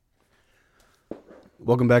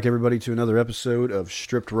Welcome back, everybody, to another episode of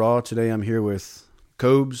Stripped Raw. Today I'm here with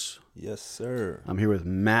Cobes. Yes, sir. I'm here with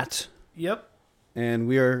Matt. Yep. And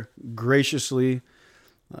we are graciously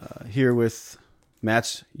here with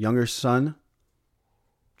Matt's younger son.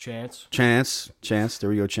 Chance. There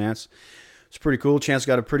we go, Chance. It's pretty cool. Chance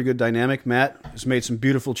got a pretty good dynamic. Matt has made some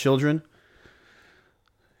beautiful children.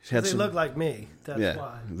 They look like me. That's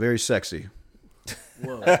why. Very sexy.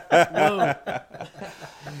 Whoa. Whoa.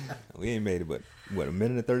 We ain't made it, but what, a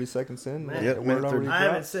minute and 30 seconds in? Man, Yep, minute 30. I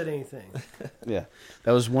haven't said anything. Yeah.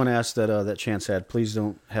 That was one ask that Chance had. Please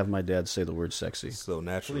don't have my dad say the word sexy. So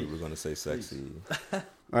naturally, we're going to say sexy. All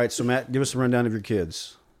right, so Matt, give us a rundown of your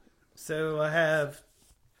kids. So I have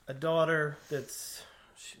a daughter that's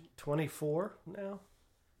 24 now.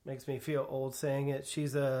 Makes me feel old saying it.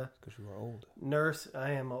 She's a Because you are old. nurse.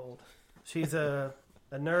 I am old. She's a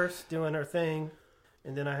nurse doing her thing.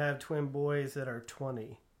 And then I have twin boys that are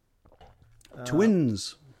 20.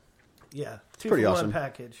 Twins. Yeah. Pretty 2 for awesome. 1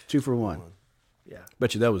 package. 2 for 1. Yeah.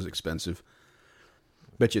 Bet you that was expensive.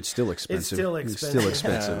 Bet you it's still expensive. It's still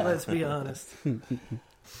expensive. Let's be honest. Awesome.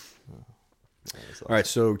 All right,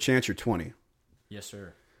 so Chance, you're 20. Yes,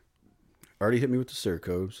 sir. Already hit me with the sir,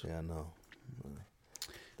 Cobes. Yeah, I know.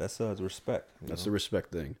 That's respect. That's the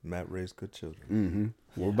respect thing. Matt raised good children.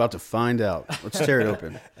 Mm-hmm. We're about to find out. Let's tear it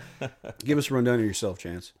open. Give us a rundown of yourself,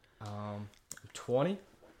 Chance. I'm 20.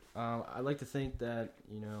 I like to think that,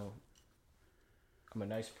 I'm a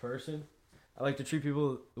nice person. I like to treat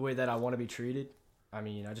people the way that I want to be treated. I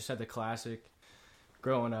mean, I just had the classic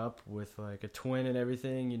growing up with like a twin and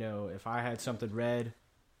everything. If I had something red,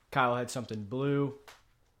 Kyle had something blue.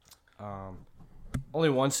 Only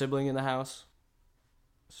one sibling in the house.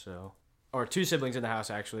 Or 2 siblings in the house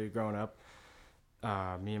actually growing up.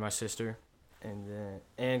 Me and my sister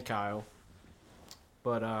and Kyle.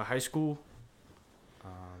 But high school,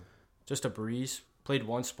 just a breeze. Played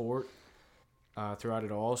one sport throughout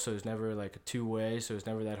it all, so it was never like a two-way, so it was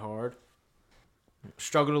never that hard.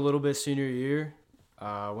 Struggled a little bit senior year.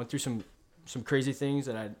 Went through some crazy things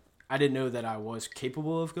that I didn't know that I was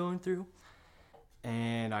capable of going through.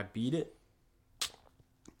 And I beat it.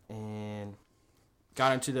 And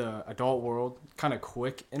got into the adult world kind of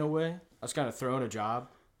quick in a way. I was kind of thrown a job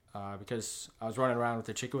because I was running around with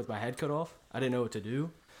a chicken with my head cut off. I didn't know what to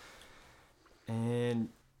do. And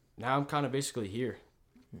now I'm kind of basically here.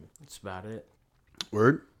 That's about it.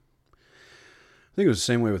 Word? I think it was the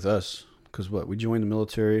same way with us. Because we joined the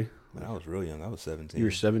military. Man, I was real young. I was 17. You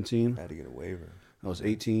were 17. I had to get a waiver. I was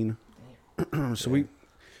 18. So we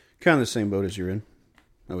kind of the same boat as you're in,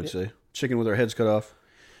 I would say. Chicken with our heads cut off.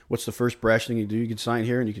 What's the first brash thing you do? You can sign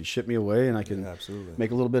here and you can ship me away and I can absolutely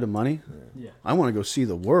make a little bit of money. Yeah. I want to go see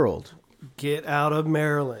the world. Get out of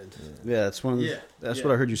Maryland. Yeah, that's one of the, that's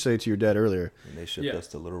what I heard you say to your dad earlier. And they shipped us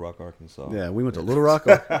to Little Rock, Arkansas. Yeah, we went to Little Rock,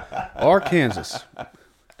 Arkansas.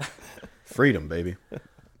 Freedom, baby.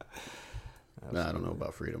 Nah, I don't know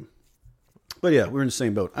about freedom. But yeah, we're in the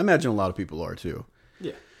same boat. I imagine a lot of people are too.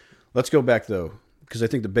 Yeah. Let's go back though, because I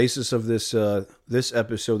think the basis of this this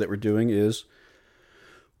episode that we're doing is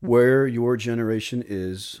where your generation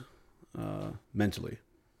is mentally.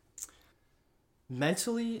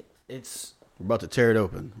 Mentally, it's... We're about to tear it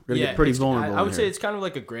open. We're going to get pretty vulnerable. I would say it's kind of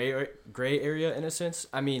like a gray area in a sense.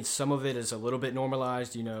 I mean, some of it is a little bit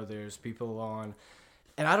normalized. There's people on...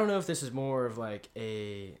 And I don't know if this is more of like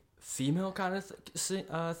a female kind of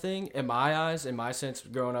thing. In my eyes, in my sense,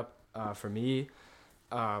 growing up for me,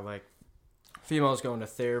 like females going to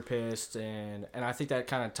therapists, and I think that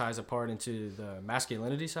kind of ties apart into the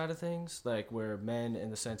masculinity side of things, like where men,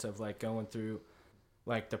 in the sense of like going through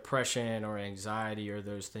like depression or anxiety or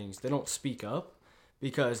those things, they don't speak up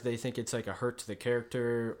because they think it's like a hurt to the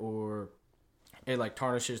character, or it like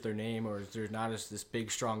tarnishes their name, or they're not as this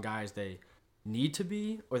big strong guy as they need to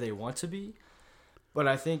be or they want to be. But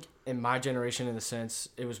I think in my generation, in the sense,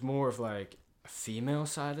 it was more of like a female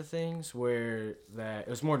side of things, where that it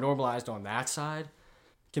was more normalized on that side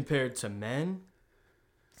compared to men.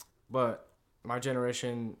 But my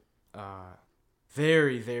generation,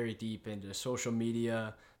 very, very deep into social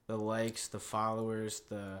media, the likes, the followers,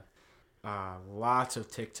 the lots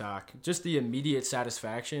of TikTok, just the immediate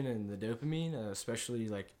satisfaction and the dopamine, especially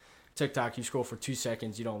like TikTok, you scroll for 2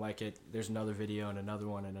 seconds, you don't like it, there's another video and another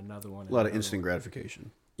one and another one. A lot of instant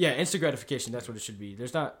gratification. Yeah, instant gratification, that's what it should be.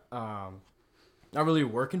 There's not really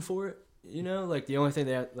working for it, like the only thing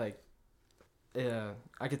that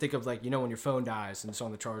I could think of, like, when your phone dies and it's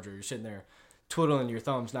on the charger, you're sitting there twiddling your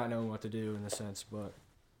thumbs, not knowing what to do in a sense. But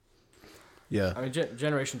yeah, I mean,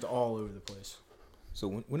 generations all over the place. So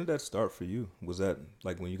when did that start for you? Was that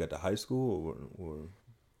like when you got to high school, or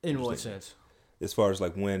in what sense? as far as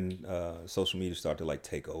like when social media started to like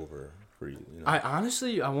take over for you? You know?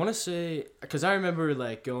 I want to say, because I remember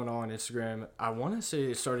like going on Instagram. I want to say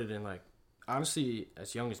it started in like honestly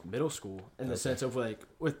as young as middle school, in the sense of like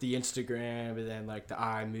with the Instagram and then like the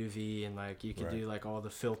iMovie and like you could do like all the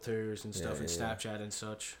filters and stuff and Snapchat and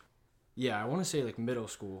such. Yeah, I want to say like middle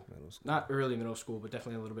school, not early middle school, but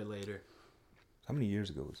definitely a little bit later. How many years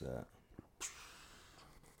ago was that?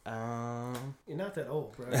 You're not that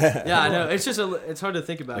old, bro. Yeah, I know. It's just it's hard to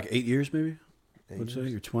think about. Like 8 years, maybe. Let's say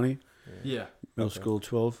you're 20. Yeah. Middle school,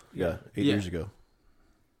 12. Yeah, 8 years ago.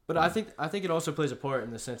 But I think it also plays a part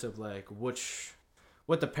in the sense of like what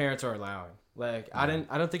the parents are allowing. Like I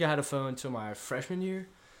don't think I had a phone until my freshman year.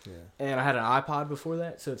 Yeah. And I had an iPod before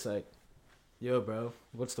that, so it's like, yo, bro,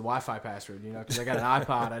 what's the Wi-Fi password? You know, because I got an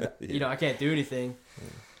iPod. You know, I can't do anything. Yeah.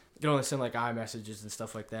 You can only send like iMessages and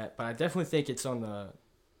stuff like that. But I definitely think it's on the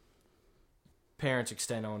parents'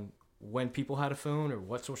 extent on when people had a phone or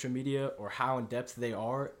what social media or how in depth they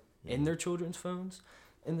are in their children's phones,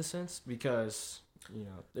 in the sense, because you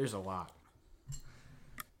know there's a lot.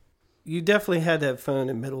 You definitely had that phone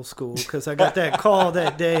in middle school because I got that call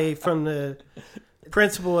that day from the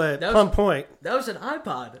principal at Plum Point. That was an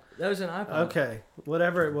iPod. Okay,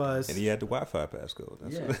 whatever it was. And he had the Wi-Fi passcode.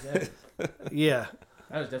 Exactly. Yeah.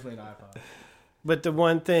 That was definitely an iPod. But the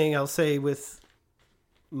one thing I'll say with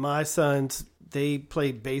my sons, they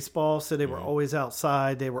played baseball, so they were always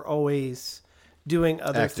outside. They were always doing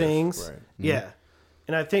other things. Right. Mm-hmm. Yeah.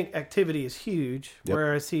 And I think activity is huge,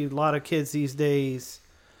 where I see a lot of kids these days,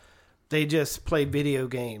 they just play video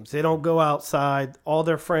games. They don't go outside. All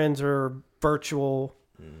their friends are virtual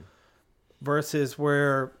versus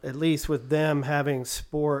where, at least with them having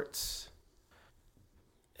sports,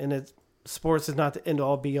 and sports is not the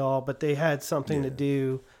end-all, be-all, but they had something to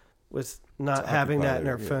do with not having that in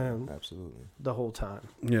their phone the whole time.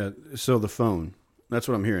 Yeah, so the phone. That's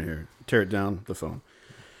what I'm hearing here. Tear it down, the phone.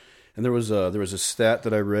 And there was a stat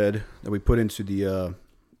that I read that we put into the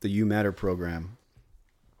You Matter program.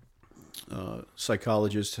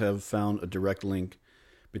 Psychologists have found a direct link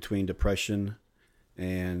between depression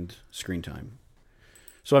and screen time.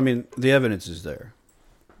 So, I mean, the evidence is there.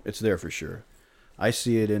 It's there for sure. I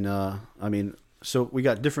see it in, so we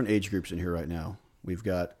got different age groups in here right now. We've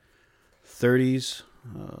got 30s.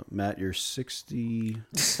 Matt, you're 60.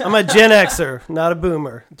 I'm a Gen Xer, not a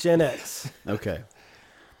boomer. Gen X. Okay.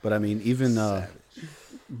 But, I mean, even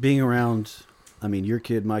being around, your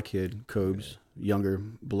kid, my kid, Cobes, younger,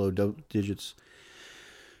 below double digits,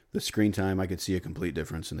 the screen time, I could see a complete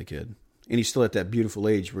difference in the kid. And he's still at that beautiful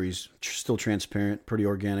age where he's still transparent, pretty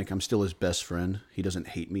organic. I'm still his best friend. He doesn't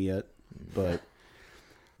hate me yet. But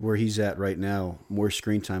where he's at right now, more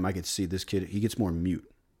screen time, I could see this kid, he gets more mute.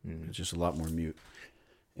 It's just a lot more mute.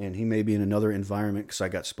 And he may be in another environment, because I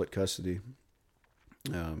got split custody,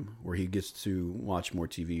 where he gets to watch more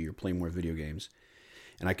TV or play more video games.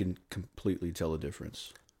 And I can completely tell the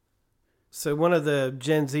difference. So one of the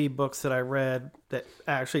Gen Z books that I read that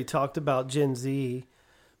actually talked about Gen Z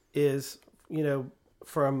is,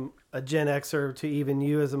 from a Gen Xer to even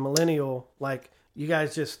you as a millennial, like you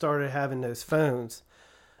guys just started having those phones.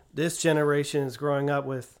 This generation is growing up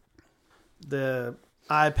with the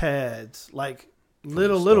iPads, like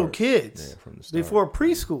little kids before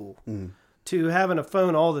preschool to having a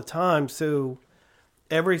phone all the time. So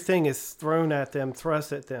everything is thrown at them,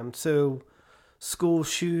 thrust at them. So school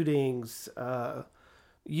shootings,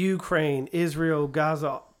 Ukraine, Israel,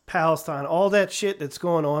 Gaza, Palestine, all that shit that's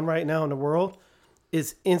going on right now in the world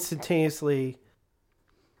is instantaneously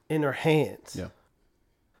in their hands. Yeah.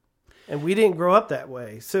 And we didn't grow up that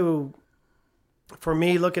way. So for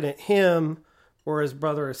me, looking at him or his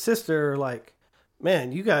brother or sister, like,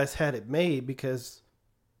 man, you guys had it made, because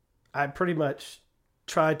I pretty much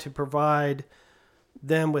tried to provide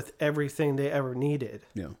them with everything they ever needed.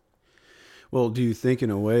 Yeah. Well, do you think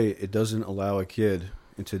in a way it doesn't allow a kid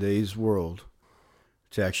in today's world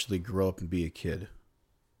to actually grow up and be a kid?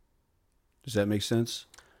 Does that make sense?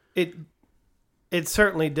 It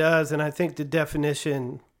certainly does. And I think the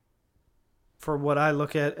definition for what I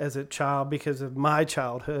look at as a child, because of my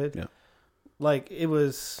childhood, like it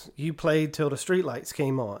was, you played till the streetlights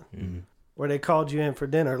came on, or they called you in for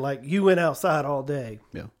dinner. Like you went outside all day.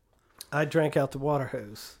 Yeah. I drank out the water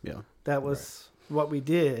hose. Yeah. That was what we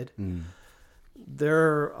did.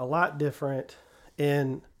 They're a lot different,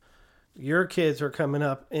 and your kids are coming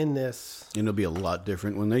up in this. And it'll be a lot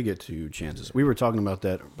different when they get to chances. We were talking about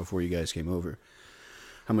that before you guys came over,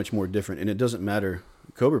 how much more different. And it doesn't matter.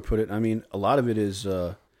 Cobra put it, a lot of it is,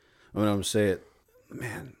 I'm going to say it,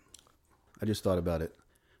 man, I just thought about it.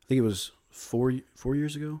 I think it was 4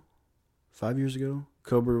 years ago, 5 years ago.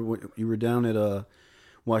 Cobra, you were down at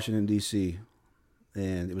Washington D.C.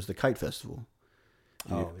 and it was the Kite Festival.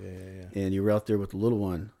 Oh yeah. And you were out there with the little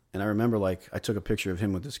one, and I remember like I took a picture of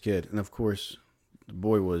him with this kid, and of course, the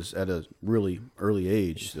boy was at a really early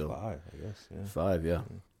age. So 5, I guess. Yeah. 5, yeah.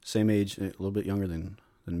 Same age, a little bit younger than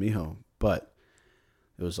Miho, but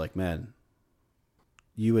it was like, man,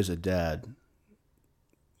 you as a dad,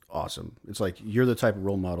 awesome. It's like you're the type of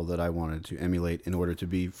role model that I wanted to emulate in order to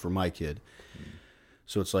be for my kid.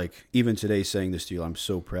 So it's like, even today saying this to you, I'm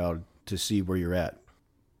so proud to see where you're at.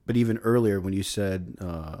 But even earlier when you said,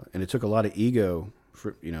 and it took a lot of ego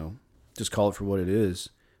for, just call it for what it is,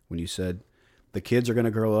 when you said, the kids are going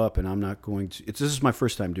to grow up and I'm not going to, this is my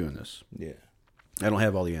first time doing this. Yeah. I don't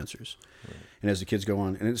have all the answers. Right. And as the kids go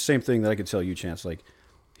on, and it's the same thing that I could tell you, Chance, like,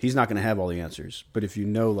 he's not going to have all the answers. But if you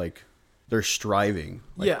know, like, they're striving.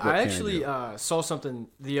 Like, yeah, I actually saw something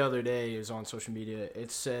the other day. It was on social media. It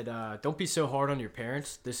said, don't be so hard on your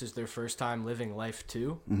parents. This is their first time living life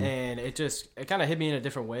too. Mm-hmm. And it kind of hit me in a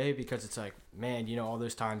different way, because it's like, man, all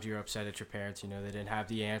those times you're upset at your parents, they didn't have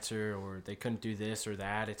the answer or they couldn't do this or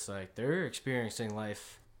that. It's like they're experiencing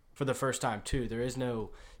life for the first time too. There is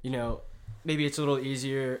no, maybe it's a little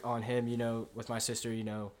easier on him, with my sister,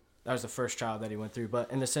 that was the first child that he went through.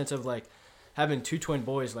 But in the sense of like, having 2 twin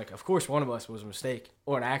boys, like, of course one of us was a mistake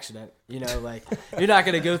or an accident, like, you're not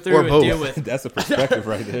going to go through and deal with. That's a perspective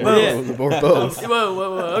right there. Or both.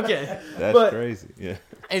 Whoa, okay. That's crazy, yeah.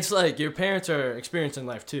 It's like your parents are experiencing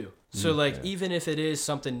life too. So, even if it is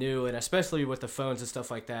something new, and especially with the phones and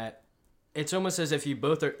stuff like that, it's almost as if you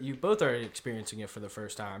both are experiencing it for the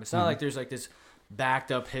first time. It's not like there's like this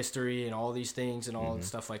backed up history and all these things and all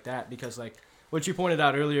stuff like that, because like, what you pointed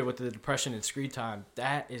out earlier with the depression and screen time,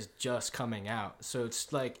 that is just coming out. So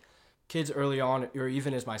it's like kids early on, or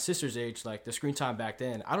even as my sister's age, like the screen time back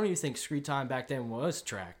then, I don't even think screen time back then was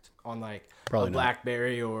tracked on like probably a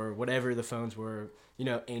BlackBerry or whatever the phones were,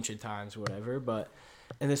 ancient times, whatever. But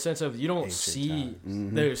in the sense of you don't ancient see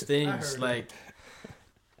those things, like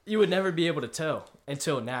you would never be able to tell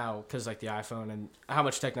until now, because like the iPhone and how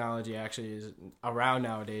much technology actually is around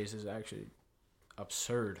nowadays is actually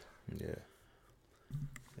absurd. Yeah.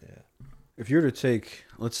 If you're to take,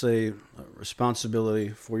 let's say, responsibility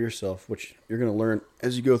for yourself, which you're going to learn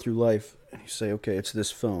as you go through life, and you say, okay, it's this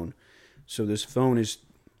phone. So this phone is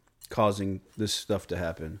causing this stuff to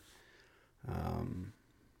happen.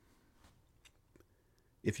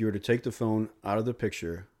 If you were to take the phone out of the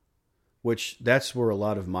picture, which that's where a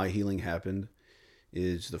lot of my healing happened,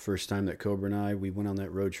 is the first time that Cobra and we went on that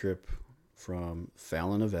road trip from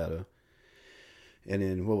Fallon, Nevada. And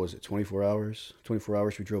in, 24 hours? 24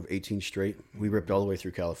 hours, we drove 18 straight. We ripped all the way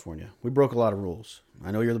through California. We broke a lot of rules.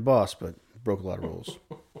 I know you're the boss, but broke a lot of rules.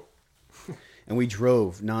 And we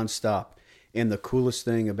drove nonstop. And the coolest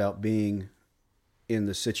thing about being in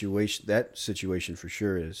the situation, that situation for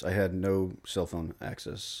sure, is I had no cell phone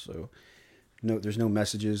access. So there's no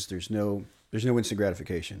messages. There's no instant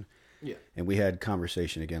gratification. Yeah. And we had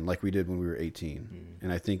conversation again, like we did when we were 18. Mm-hmm.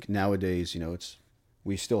 And I think nowadays,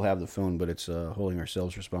 we still have the phone, but it's holding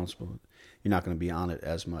ourselves responsible. You're not going to be on it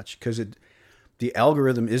as much, because the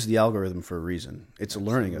algorithm is the algorithm for a reason. It's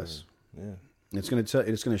learning us. Yeah. It's going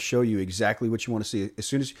to show you exactly what you want to see. As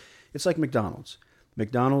soon as it's like McDonald's.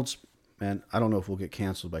 McDonald's, man, I don't know if we'll get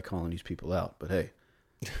canceled by calling these people out, but hey,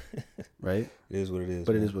 right? It is what it is.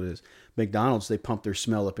 But man. It is what it is. McDonald's, they pump their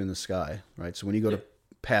smell up in the sky, right? So when you go to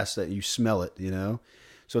pass that, you smell it,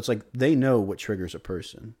 So it's like they know what triggers a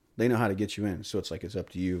person. They know how to get you in, so it's like it's up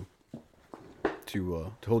to you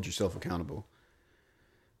to hold yourself accountable.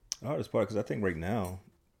 The hardest part, because I think right now,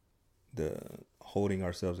 the holding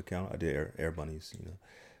ourselves accountable, I did air bunnies,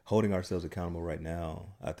 holding ourselves accountable right now,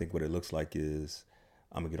 I think what it looks like is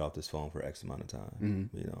I'm gonna get off this phone for X amount of time.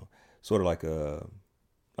 Mm-hmm. Sort of like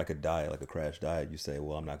a diet, like a crash diet. You say,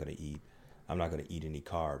 well, I'm not gonna eat any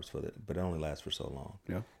carbs but it only lasts for so long.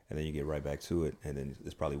 Yeah. And then you get right back to it, and then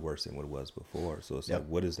it's probably worse than what it was before. So it's like,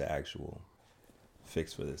 what is the actual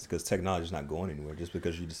fix for this? Because technology is not going anywhere. Just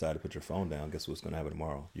because you decide to put your phone down, guess what's going to happen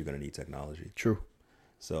tomorrow? You're going to need technology. True.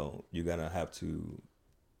 So you're going to have to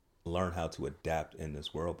learn how to adapt in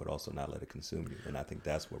this world, but also not let it consume you. And I think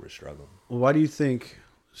that's where we're struggling. Well, why do you think?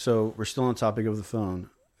 So we're still on the topic of the phone.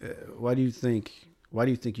 Why do you think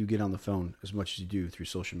you get on the phone as much as you do through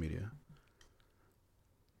social media?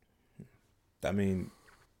 I mean,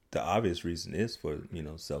 the obvious reason is for,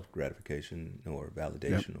 self-gratification or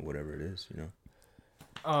validation or whatever it is,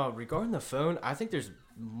 Regarding the phone, I think there's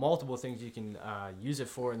multiple things you can use it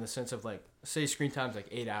for, in the sense of, like, say screen time's like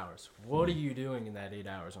 8 hours. What are you doing in that 8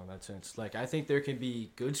 hours on that sense? Like, I think there can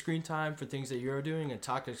be good screen time for things that you're doing, and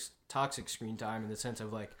toxic screen time in the sense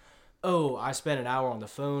of, like, oh, I spent an hour on the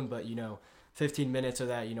phone, but 15 minutes of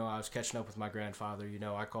that, I was catching up with my grandfather.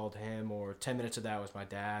 I called him, or 10 minutes of that was my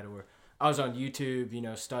dad, or I was on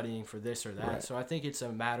YouTube, studying for this or that. Right. So I think it's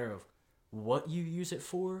a matter of what you use it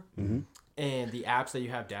for Mm-hmm. and the apps that you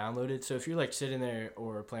have downloaded. So if you're like sitting there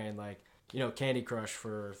or playing like, Candy Crush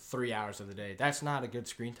for 3 hours of the day, that's not a good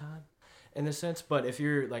screen time in the sense. But if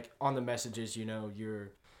you're like on the messages,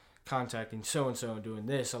 you're contacting so-and-so and doing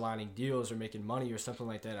this, aligning deals or making money or something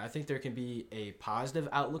like that, I think there can be a positive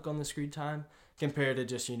outlook on the screen time compared to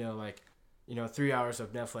just, 3 hours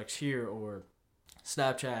of Netflix here or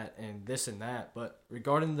Snapchat and this and that. But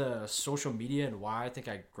regarding the social media and why I think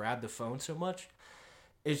I grabbed the phone so much,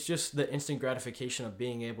 it's just the instant gratification of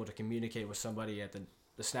being able to communicate with somebody at the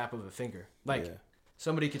snap of a finger. Like, Yeah.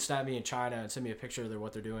 somebody could snap me in China and send me a picture of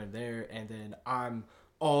what they're doing there, and then I'm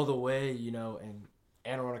all the way, in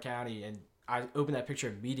Anne Arundel County, and I open that picture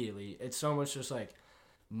immediately. It's so much just like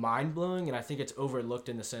mind-blowing, and I think it's overlooked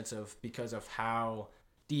in the sense of because of how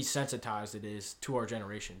desensitized it is to our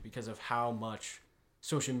generation, because of how much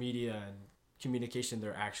social media and communication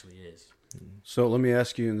there actually is. So let me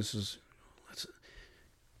ask you, and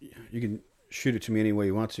you can shoot it to me any way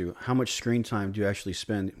you want to. How much screen time do you actually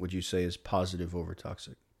spend, would you say, is positive over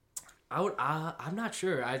toxic? I'm not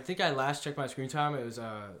sure. I think I last checked my screen time. It was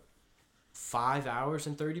 5 hours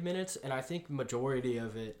and 30 minutes, and I think majority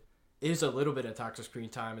of it is a little bit of toxic screen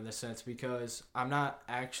time in the sense because I'm not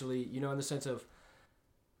actually, in the sense of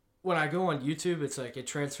when I go on YouTube, it's like it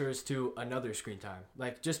transfers to another screen time.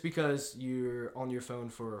 Like just because you're on your phone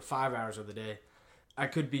for 5 hours of the day, I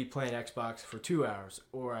could be playing Xbox for 2 hours,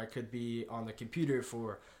 or I could be on the computer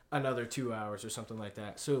for another 2 hours or something like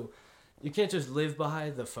that. So you can't just live by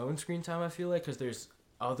the phone screen time, I feel like, because there's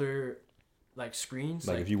other like screens.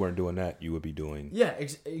 Like if you weren't doing that, you would be doing. Yeah,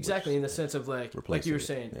 exactly. In the sense of like you were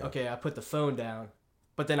saying, yeah. okay, I put the phone down,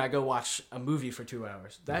 but then I go watch a movie for 2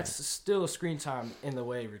 hours. That's still screen time in the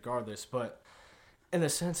way regardless. But in the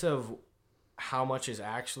sense of how much is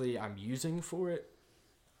actually I'm using for it,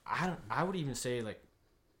 I would even say like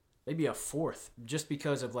maybe a fourth, just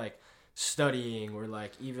because of like studying or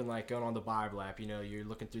like even like going on the Bible app, you're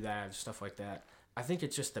looking through that and stuff like that. I think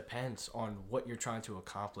it just depends on what you're trying to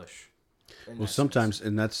accomplish. Well, sometimes,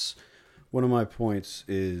 and that's one of my points,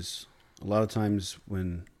 is a lot of times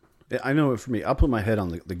when, I know for me, I'll put my head on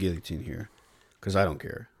the guillotine here because I don't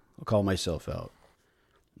care. I'll call myself out.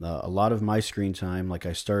 A lot of my screen time, like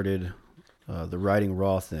I started the writing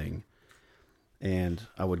raw thing, and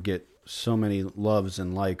I would get so many loves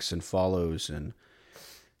and likes and follows and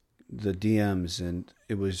the DMs, and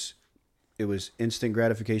it was instant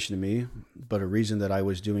gratification to me. But a reason that I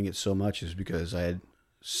was doing it so much is because I had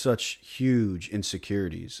such huge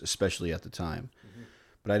insecurities, especially at the time. Mm-hmm.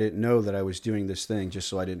 But I didn't know that I was doing this thing just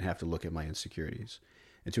so I didn't have to look at my insecurities.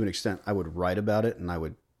 And to an extent, I would write about it and I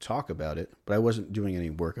would talk about it, but I wasn't doing any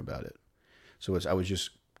work about it. So I was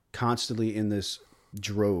just constantly in this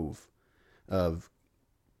drove of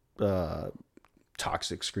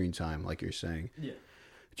toxic screen time, like you're saying. Yeah.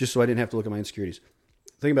 Just so I didn't have to look at my insecurities.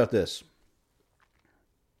 Think about this.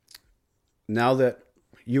 Now that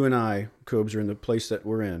you and I, Cobes, are in the place that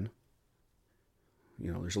we're in,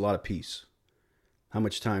 there's a lot of peace. How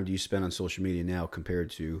much time do you spend on social media now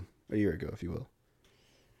compared to a year ago, if you will?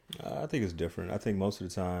 I think it's different. I think most of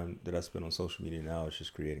the time that I spend on social media now is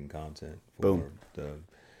just creating content for Boom. the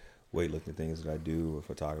weightlifting things that I do, or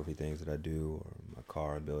photography things that I do, or my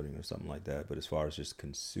car building or something like that. But as far as just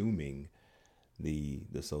consuming the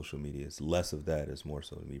social media, it's less of that. It's more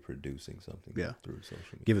so me producing something through social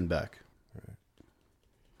media. Giving back. Right.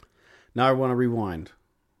 Now I want to rewind.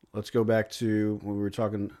 Let's go back to when we were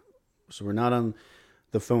talking. So we're not on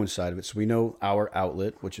the phone side of it. So we know our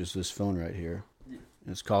outlet, which is this phone right here. And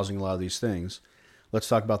it's causing a lot of these things. Let's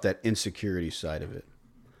talk about that insecurity side of it.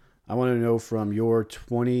 I want to know from your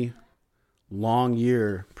 20 long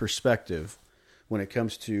year perspective when it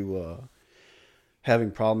comes to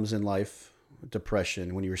having problems in life,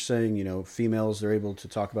 depression. When you were saying, females, they're able to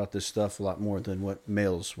talk about this stuff a lot more than what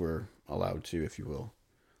males were allowed to, if you will.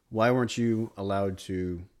 Why weren't you allowed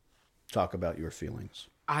to talk about your feelings?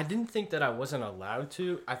 I didn't think that I wasn't allowed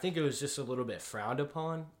to. I think it was just a little bit frowned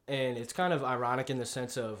upon. And it's kind of ironic in the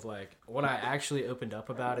sense of, like, when I actually opened up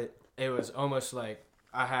about it, it was almost like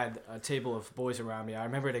I had a table of boys around me. I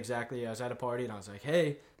remember it exactly. I was at a party, and I was like,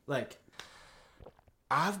 hey, like,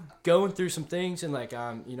 I'm going through some things, and, like,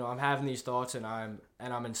 I'm having these thoughts, and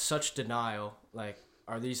I'm in such denial. Like,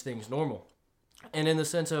 are these things normal? And in the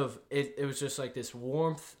sense of, it was just, like, this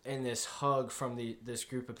warmth and this hug from this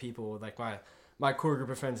group of people, like, my core group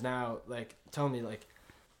of friends now, like, telling me, like,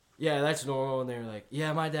 yeah, that's normal. And they were like,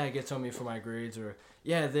 yeah, my dad gets on me for my grades, or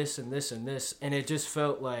yeah, this and this and this. And it just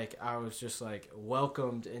felt like I was just like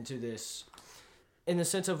welcomed into this, in the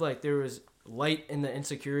sense of like there was light in the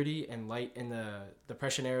insecurity and light in the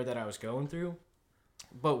depression era that I was going through.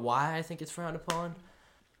 But why I think it's frowned upon,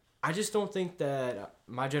 I just don't think that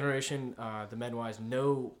my generation, the men-wise,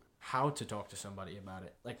 know how to talk to somebody about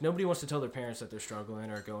it. Like, nobody wants to tell their parents that they're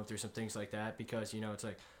struggling or going through some things like that because, you know, it's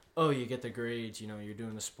like, oh, you get the grades, you know, you're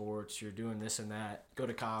doing the sports, you're doing this and that, go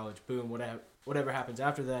to college, boom, whatever happens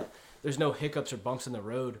after that. There's no hiccups or bumps in the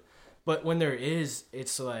road. But when there is,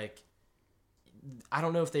 it's like, I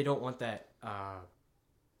don't know if they don't want that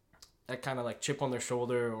that kind of like chip on their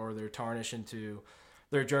shoulder or their tarnish into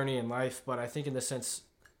their journey in life. But I think in the sense,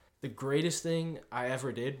 the greatest thing I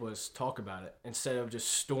ever did was talk about it instead of just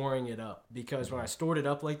storing it up. Because when I stored it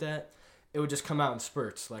up like that, it would just come out in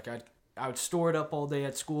spurts. Like I would store it up all day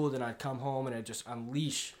at school, then I'd come home and I'd just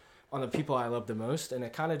unleash on the people I loved the most. And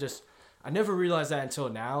it kind of just, I never realized that until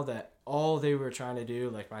now, that all they were trying to do,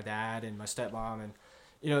 like my dad and my stepmom and,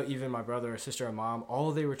 you know, even my brother or sister and mom,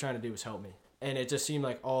 all they were trying to do was help me. And it just seemed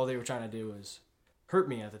like all they were trying to do was hurt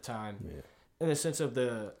me at the time. Yeah. In the sense of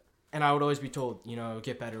and I would always be told, you know, it'll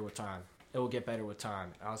get better with time. It will get better with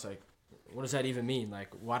time. And I was like, what does that even mean? Like,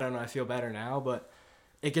 why don't I feel better now? But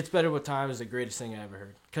it gets better with time is the greatest thing I ever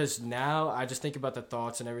heard. Because now I just think about the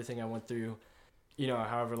thoughts and everything I went through, you know,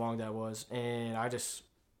 however long that was. And I just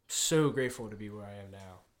so grateful to be where I am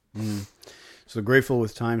now. Mm. So the grateful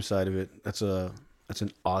with time side of it, that's an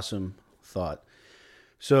awesome thought.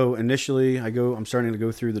 So initially I'm starting to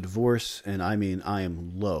go through the divorce, and I mean, I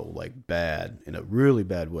am low, like bad, in a really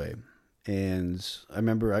bad way. And I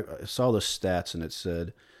remember I saw the stats, and it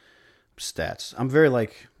said, I'm very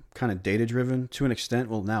like kind of data driven to an extent.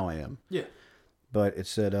 Well, now I am. Yeah. But it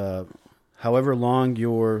said, however long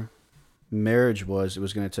your marriage was, it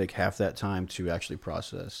was going to take half that time to actually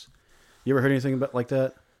process. You ever heard anything about like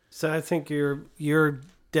that? So I think you're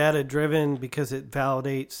data driven because it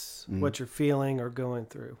validates what you're feeling or going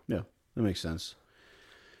through. Yeah, that makes sense.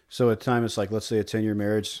 So at time, it's like, let's say a 10-year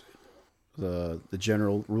marriage, the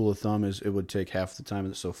general rule of thumb is it would take half the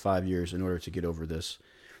time, so 5 years in order to get over this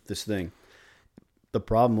thing. The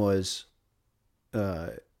problem was,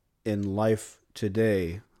 in life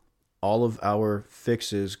today, all of our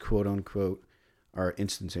fixes, quote unquote, are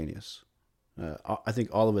instantaneous. I think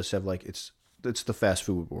all of us have like, it's the fast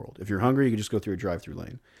food world. If you're hungry, you can just go through a drive-through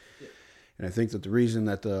lane. Yeah. And I think that the reason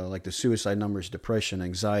that the suicide numbers, depression,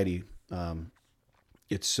 anxiety,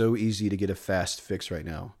 it's so easy to get a fast fix right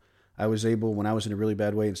now. I was able, when I was in a really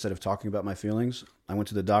bad way, instead of talking about my feelings, I went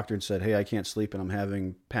to the doctor and said, hey, I can't sleep and I'm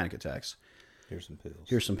having panic attacks. Here's some pills.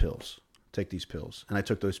 Here's some pills. Take these pills. And I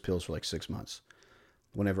took those pills for like 6 months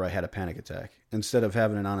whenever I had a panic attack, instead of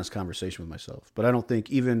having an honest conversation with myself. But I don't think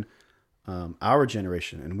even our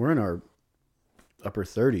generation, and we're in our upper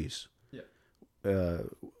 30s. Yeah.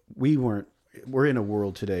 We're in a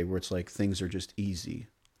world today where it's like things are just easy.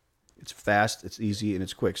 It's fast, it's easy, and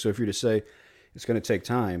it's quick. So if you're to say it's going to take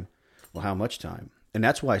time, well, how much time? And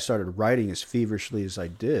that's why I started writing as feverishly as I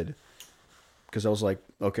did, because I was like,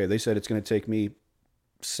 okay, they said it's going to take me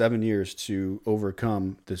 7 years to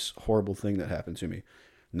overcome this horrible thing that happened to me.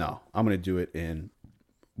 No, I'm going to do it in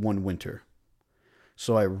one winter.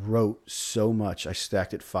 So I wrote so much. I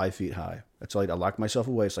stacked it 5 feet high. That's like I locked myself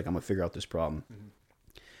away. It's like, I'm going to figure out this problem. Mm-hmm.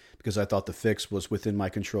 Because I thought the fix was within my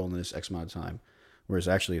control in this X amount of time. Whereas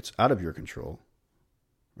actually it's out of your control.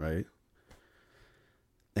 Right?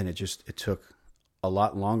 And it took a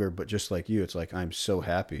lot longer. But just like you, it's like, I'm so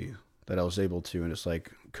happy that I was able to. And it's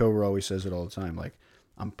like, Cobra always says it all the time. Like,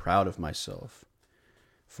 I'm proud of myself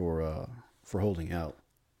for holding out.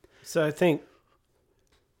 So I think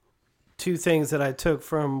 2 things that I took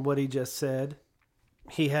from what he just said.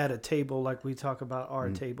 He had a table like we talk about our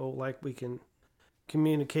table, like we can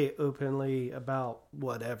communicate openly about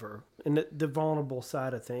whatever, and the vulnerable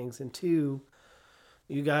side of things. And 2,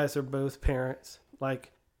 you guys are both parents.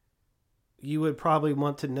 Like, you would probably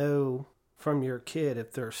want to know from your kid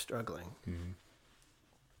if they're struggling. Mm-hmm.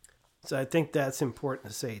 So I think that's important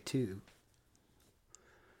to say too.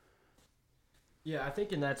 Yeah, I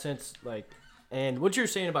think in that sense, like, and what you're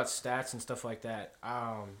saying about stats and stuff like that,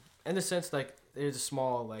 in the sense, like, there's a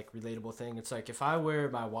small, like, relatable thing. It's like, if I wear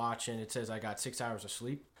my watch and it says I got 6 hours of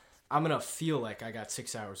sleep, I'm going to feel like I got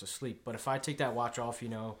 6 hours of sleep. But if I take that watch off, you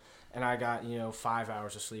know, and I got, 5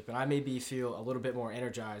 hours of sleep, and I maybe feel a little bit more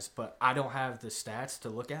energized, but I don't have the stats to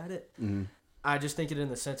look at it, I just think it in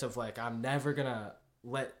the sense of, like, I'm never going to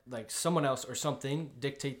let, like, someone else or something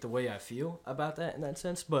dictate the way I feel about that in that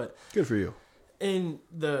sense. But good for you. In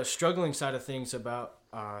the struggling side of things about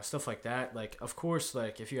stuff like that. Like, of course,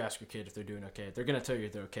 like if you ask your kid if they're doing okay, they're gonna tell you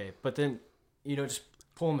they're okay. But then, just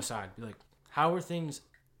pull them aside, be like, how are things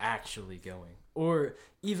actually going? Or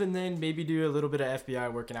even then, maybe do a little bit of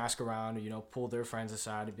FBI work and ask around, or, pull their friends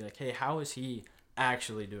aside and be like, hey, how is he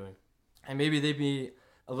actually doing? And maybe they'd be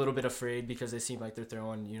a little bit afraid because they seem like they're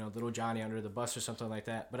throwing, little Johnny under the bus or something like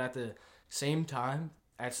that. But at the same time,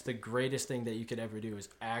 that's the greatest thing that you could ever do, is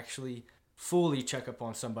actually fully check up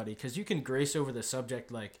on somebody, because you can grace over the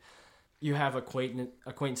subject. Like, you have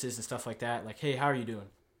acquaintances and stuff like that. Like, hey, how are you doing?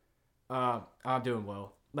 I'm doing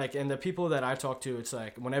well. Like, and the people that I talk to, it's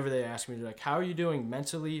like, whenever they ask me, they're like, how are you doing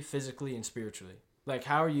mentally, physically, and spiritually? Like,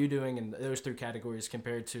 how are you doing in those three categories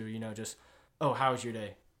compared to, just, oh, how's your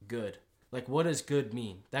day? Good. Like, what does good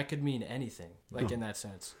mean? That could mean anything, like, in that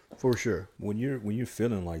sense. For sure. When you're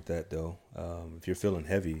feeling like that, though, if you're feeling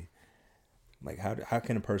heavy, like, how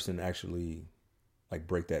can a person actually, like,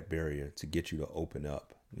 break that barrier to get you to open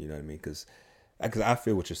up? You know what I mean? Because I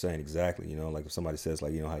feel what you're saying exactly. Like, if somebody says,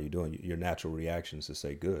 like, how you doing? Your natural reaction is to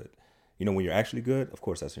say good. When you're actually good, of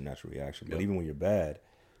course, that's your natural reaction. But even when you're bad,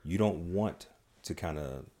 you don't want to kind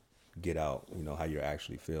of get out, how you're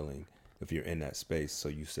actually feeling if you're in that space. So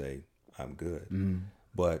you say, I'm good.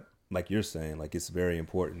 But like you're saying, like, it's very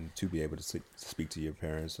important to be able to speak to your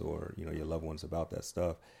parents or, your loved ones about that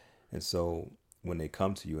stuff. And so when they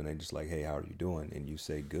come to you and they just like, hey, how are you doing? And you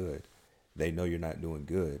say good, they know you're not doing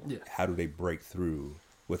good. Yeah. How do they break through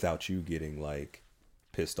without you getting like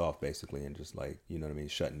pissed off, basically, and just like,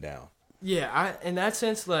 shutting down? Yeah, in that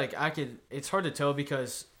sense, like, it's hard to tell,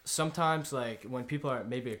 because sometimes, like, when people are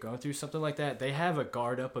maybe going through something like that, they have a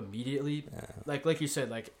guard up immediately. Yeah. Like you said,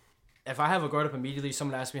 like, if I have a guard up immediately,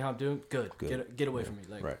 someone asks me how I'm doing, good. Get away from me.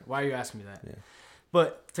 Like, right. Why are you asking me that? Yeah.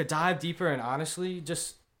 But to dive deeper and honestly,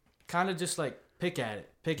 just kind of just like pick at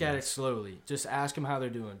it slowly. Just ask them how they're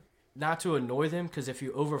doing. Not to annoy them, because if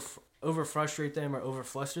you over frustrate them or over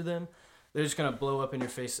fluster them, they're just gonna blow up in your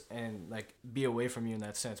face and like be away from you in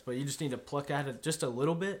that sense. But you just need to pluck at it just a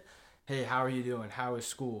little bit. Hey, how are you doing? How is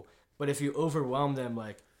school? But if you overwhelm them,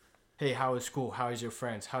 like, hey, how is school? How is your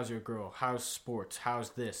friends? How's your girl? How's sports?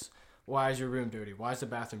 How's this? Why is your room dirty? Why is the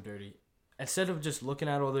bathroom dirty? Instead of just looking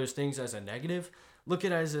at all those things as a negative, look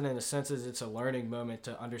at it as in a sense as it's a learning moment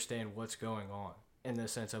to understand what's going on. In the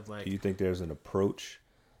sense of like, do you think there's an approach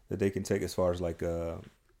that they can take as far as like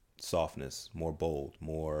softness, more bold,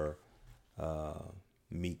 more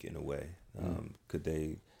meek in a way?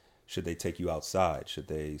 Should they take you outside? Should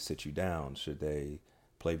they sit you down? Should they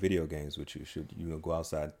play video games with you? Should you go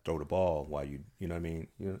outside, throw the ball while you know what I mean?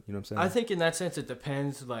 You know what I'm saying? I think in that sense it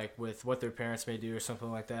depends, like, with what their parents may do or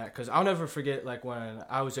something like that. Because I'll never forget, like, when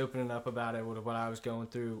I was opening up about it, what I was going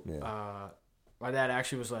through. Yeah. My dad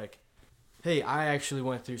actually was like, hey, I actually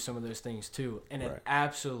went through some of those things too, and it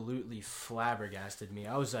absolutely flabbergasted me.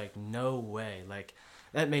 I was like, no way. Like,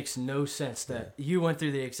 that makes no sense that you went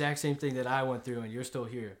through the exact same thing that I went through and you're still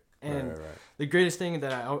here. And the greatest thing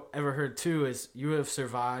that I ever heard too is you have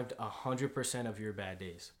survived 100% of your bad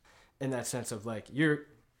days. In that sense of like, you're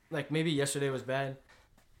like, maybe yesterday was bad,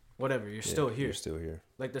 whatever, you're still here. You're still here.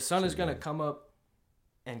 Like, the sun is going to come up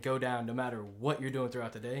and go down no matter what you're doing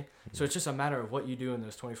throughout the day. Mm-hmm. So it's just a matter of what you do in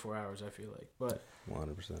those 24 hours, I feel like. But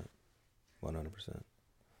 100%.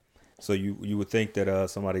 So you would think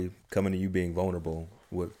that somebody coming to you being vulnerable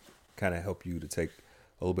would kind of help you to take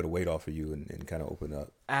a little bit of weight off of you and kind of open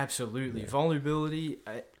up. Absolutely. Yeah. Vulnerability,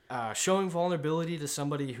 showing vulnerability to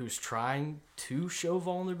somebody who's trying to show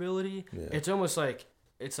vulnerability, it's almost like,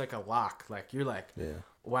 it's like a lock. Like, you're like,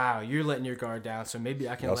 wow, you're letting your guard down, so maybe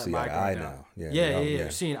I can let my guard down. Now. Yeah.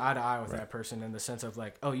 You're seeing eye to eye with that person in the sense of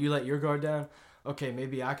like, oh, you let your guard down? Okay,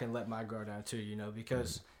 maybe I can let my guard down too,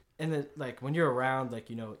 because and then, like, when you're around,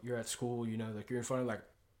 like, you're at school, like, you're in front of,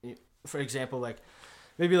 like, for example, like,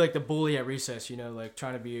 maybe like the bully at recess, like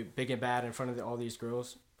trying to be big and bad in front of all these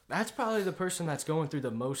girls. That's probably the person that's going through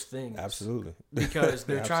the most things. Absolutely. Because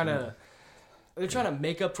they're trying to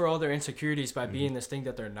make up for all their insecurities by being this thing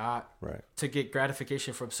that they're not. Right. To get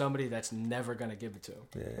gratification from somebody that's never going to give it to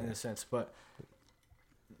them in a sense. But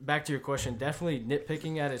back to your question, definitely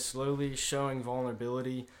nitpicking at it slowly, showing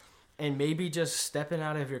vulnerability, and maybe just stepping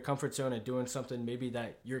out of your comfort zone and doing something maybe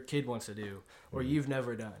that your kid wants to do or you've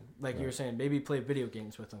never done. Like you were saying, maybe play video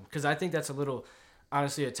games with them. Because I think that's a little,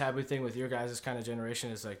 honestly, a taboo thing with your guys' kind of generation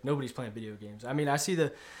is like nobody's playing video games. I mean, I see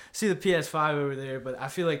the PS5 over there, but I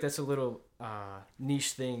feel like that's a little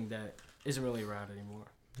niche thing that isn't really around anymore.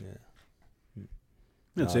 Yeah.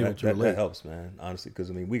 That helps, man. Honestly, because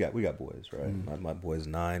I mean, we got boys, right? Mm-hmm. My boy's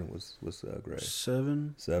 9 was great.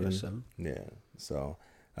 7. Yeah. So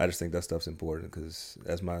I just think that stuff's important because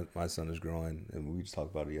as my son is growing, and we just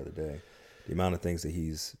talked about it the other day, the amount of things that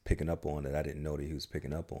he's picking up on that I didn't know that he was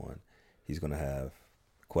picking up on. He's going to have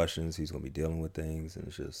questions. He's going to be dealing with things. And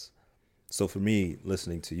it's just, so for me,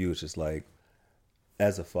 listening to you, it's just like,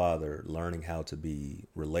 as a father, learning how to be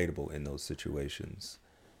relatable in those situations.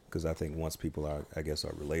 Because I think once people are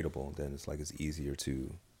relatable, then it's like it's easier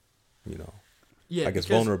to, you know, Yeah, I guess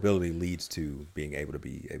vulnerability leads to being able to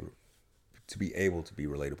be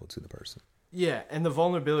relatable to the person. Yeah, and the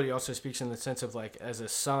vulnerability also speaks in the sense of like as a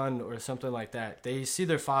son or something like that, they see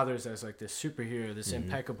their fathers as like this superhero, this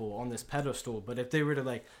impeccable on this pedestal. But if they were to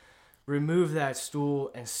like remove that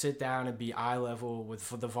stool and sit down and be eye level with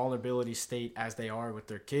the vulnerability state as they are with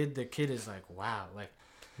the kid is like, wow, like,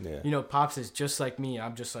 you know, Pops is just like me.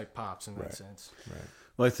 I'm just like Pops in that sense. Right.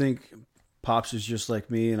 Well, I think Pops is just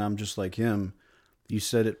like me and I'm just like him. You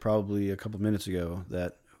said it probably a couple minutes ago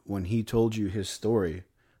that when he told you his story,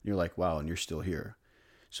 you're like, wow, and you're still here.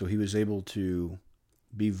 So he was able to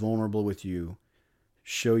be vulnerable with you,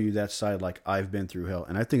 show you that side like I've been through hell.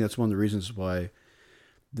 And I think that's one of the reasons why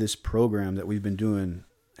this program that we've been doing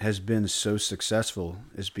has been so successful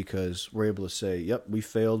is because we're able to say, yep, we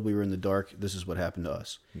failed. We were in the dark. This is what happened to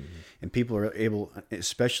us. Mm-hmm. And people are able,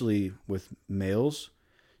 especially with males,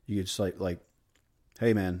 you could just like,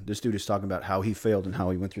 hey man, this dude is talking about how he failed and how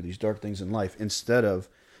he went through these dark things in life, instead of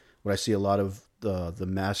what I see a lot of the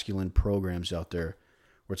masculine programs out there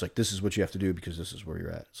where it's like, this is what you have to do because this is where you're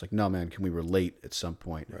at. It's like, no man, can we relate at some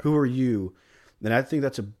point? Right. Who are you? And I think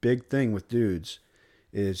that's a big thing with dudes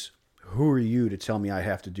is, who are you to tell me I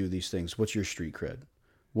have to do these things? What's your street cred?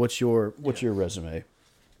 What's your resume?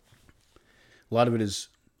 A lot of it is,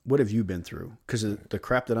 what have you been through? Because the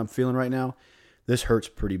crap that I'm feeling right now, this hurts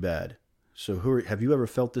pretty bad. So have you ever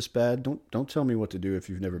felt this bad? Don't tell me what to do if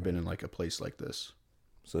you've never been in like a place like this.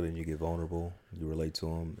 So then you get vulnerable, you relate to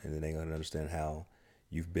them, and then they gonna understand how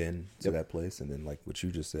you've been to that place. And then like what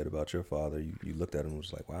you just said about your father, you looked at him and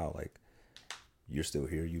was like, wow, like you're still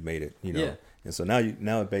here, you made it, you know. Yeah. And so now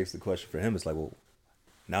it begs the question for him. It's like, well,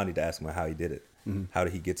 now I need to ask him how he did it. Mm-hmm. How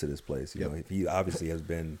did he get to this place? You know, if he obviously has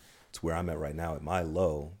been to where I'm at right now at my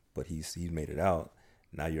low, but he's made it out.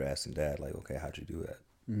 Now you're asking Dad, like, okay, how'd you do that?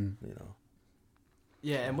 Mm-hmm. You know.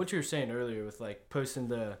 Yeah, and what you were saying earlier with like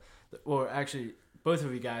posting or actually both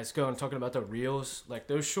of you guys go and talking about the reels, like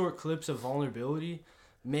those short clips of vulnerability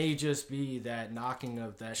may just be that knocking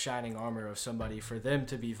of that shining armor of somebody for them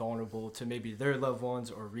to be vulnerable to maybe their loved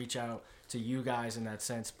ones or reach out to you guys in that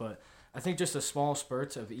sense. But I think just a small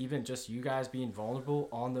spurts of even just you guys being vulnerable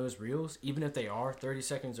on those reels, even if they are 30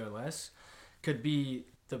 seconds or less, could be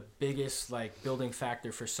the biggest like building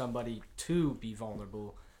factor for somebody to be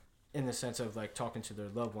vulnerable in the sense of like talking to their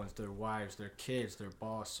loved ones, their wives, their kids, their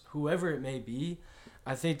boss, whoever it may be.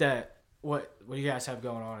 I think that what you guys have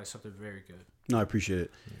going on is something very good. No, I appreciate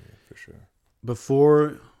it. Yeah, for sure.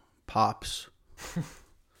 Before Pops,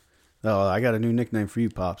 oh, I got a new nickname for you,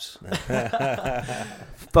 Pops.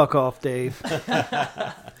 Fuck off, Dave.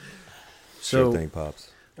 Sure thing,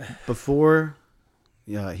 Pops. Before,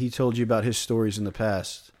 he told you about his stories in the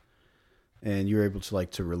past, and you were able to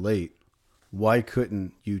to relate. Why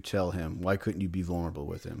couldn't you tell him? Why couldn't you be vulnerable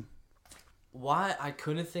with him? Why I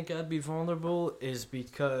couldn't think I'd be vulnerable is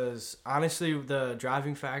because, honestly, the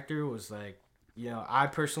driving factor was like, I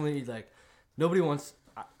personally, nobody wants,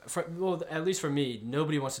 at least for me,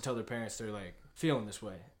 nobody wants to tell their parents they're, feeling this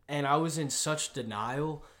way. And I was in such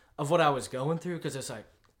denial of what I was going through because it's like,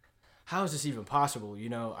 how is this even possible?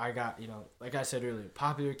 I got, like I said earlier,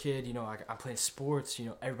 popular kid, I'm playing sports,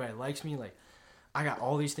 everybody likes me. I got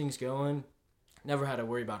all these things going. Never had to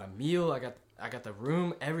worry about a meal. I got the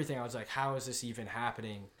room, everything. I was like, how is this even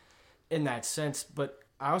happening in that sense? But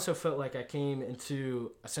I also felt like I came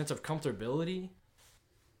into a sense of comfortability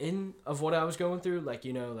of what I was going through.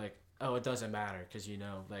 Oh, it doesn't matter because,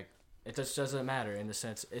 it just doesn't matter in the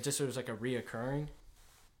sense. It just was like a reoccurring.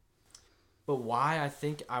 But why I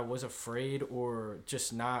think I was afraid or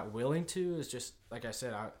just not willing to is just, like I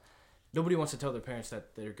said, nobody wants to tell their parents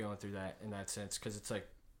that they're going through that in that sense because it's like,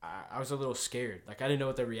 I was a little scared. I didn't know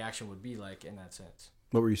what their reaction would be like in that sense.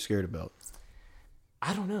 What were you scared about?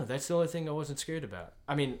 I don't know. That's the only thing I wasn't scared about.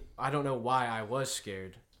 I mean, I don't know why I was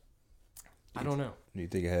scared. I don't know. Do you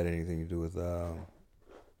think it had anything to do with,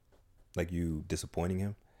 you disappointing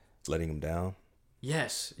him? Letting him down?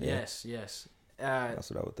 Yes. That's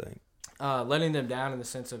what I would think. Letting them down in the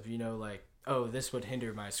sense of, oh, this would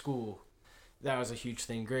hinder my school. That was a huge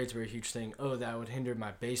thing. Grades were a huge thing. Oh, that would hinder my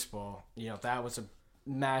baseball. That was a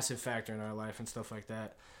massive factor in our life and stuff like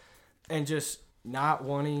that. And just not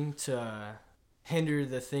wanting to hinder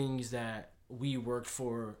the things that we worked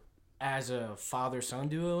for as a father-son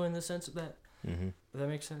duo in the sense of that. Mm-hmm. Does that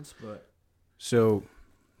make sense? But so,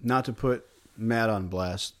 not to put Matt on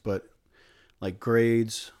blast, but like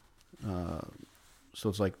grades, so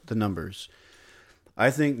it's like the numbers. I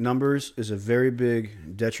think numbers is a very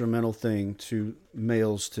big detrimental thing to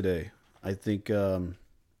males today. I think one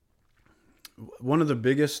of the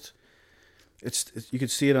biggest, it's you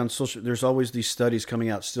could see it on social. There's always these studies coming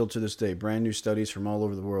out still to this day, brand new studies from all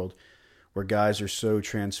over the world, where guys are so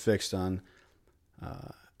transfixed on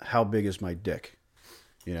how big is my dick.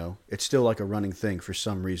 You know, it's still like a running thing for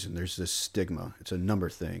some reason. There's this stigma. It's a number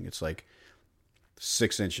thing. It's like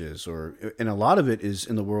 6 inches, and a lot of it is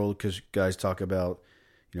in the world because guys talk about,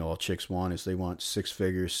 you know, all chicks want is they want 6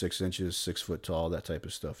 figures, 6 inches, 6 foot tall, that type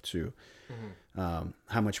of stuff too. Mm-hmm.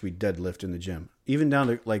 How much we deadlift in the gym, even down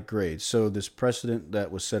to like grades. So this precedent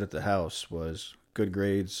that was set at the house was good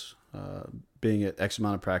grades, being at X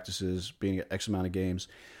amount of practices, being at X amount of games.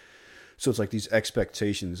 So it's like these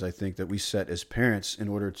expectations, I think, that we set as parents in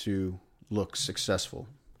order to look successful.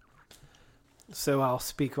 So I'll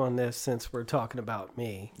speak on this since we're talking about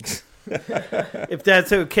me. If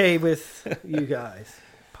that's okay with you guys.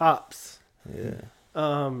 Pops. Yeah.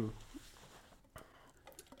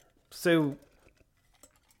 So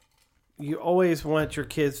you always want your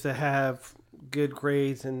kids to have good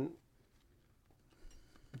grades, and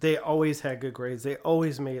they always had good grades. They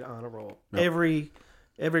always made honor roll. Yep.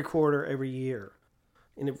 Every quarter, every year.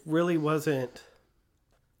 And it really wasn't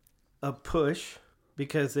a push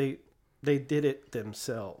because they did it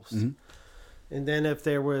themselves. Mm-hmm. And then if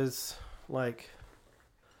there was like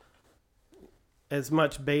as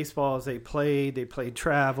much baseball as they played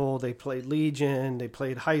travel, they played Legion, they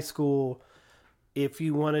played high school. If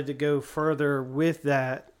you wanted to go further with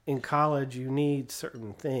that in college, you need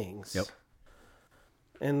certain things. Yep.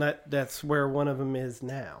 And that's where one of them is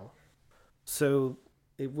now. So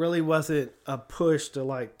it really wasn't a push to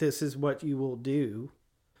like, this is what you will do.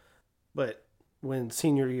 But when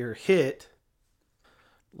senior year hit,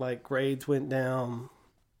 like grades went down,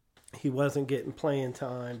 he wasn't getting playing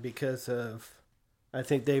time because of, I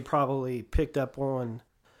think they probably picked up on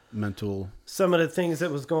mental, some of the things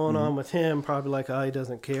that was going on with him, probably like, oh, he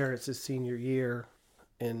doesn't care, it's his senior year.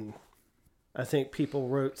 And I think people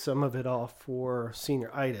wrote some of it off for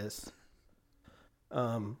senioritis.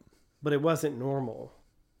 But it wasn't normal.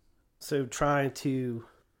 So trying to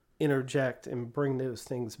interject and bring those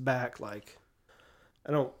things back, like,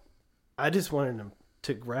 I just wanted him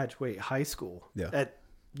to graduate high school. Yeah.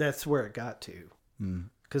 That's where it got to.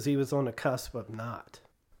 Because he was on the cusp of not.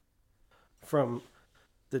 From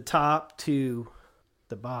the top to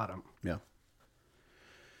the bottom. Yeah.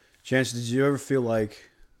 Chance, did you ever feel like,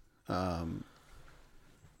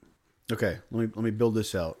 okay, let me build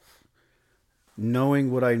this out.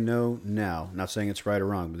 Knowing what I know now, not saying it's right or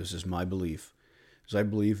wrong, but this is my belief, is I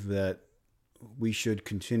believe that we should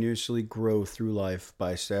continuously grow through life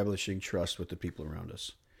by establishing trust with the people around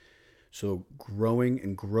us. So growing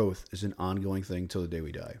and growth is an ongoing thing till the day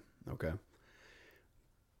we die. Okay.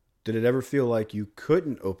 Did it ever feel like you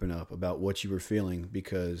couldn't open up about what you were feeling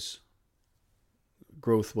because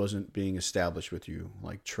growth wasn't being established with you,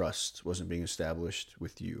 like trust wasn't being established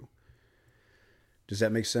with you? Does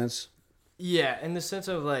that make sense? Yeah, in the sense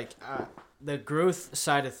of like the growth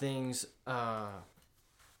side of things,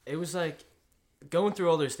 it was like going through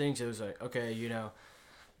all those things. It was like, okay, you know,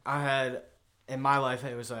 I had in my life,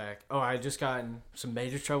 it was like, oh, I had just gotten some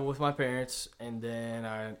major trouble with my parents, and then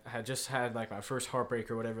I had just had like my first heartbreak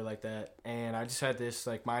or whatever like that, and I just had this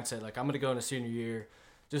like mindset, like I'm gonna go into senior year,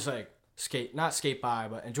 just like not skate by,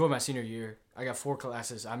 but enjoy my senior year. I got 4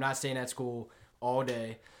 classes. I'm not staying at school all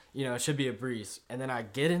day. You know, it should be a breeze. And then I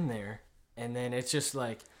get in there. And then it's just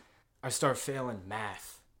like I start failing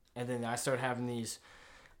math, and then I start having these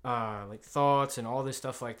like thoughts and all this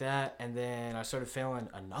stuff like that, and then I started failing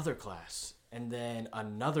another class, and then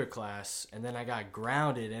another class, and then I got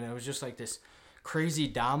grounded, and it was just like this crazy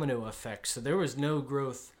domino effect. So there was no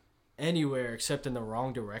growth anywhere except in the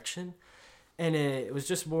wrong direction, and it was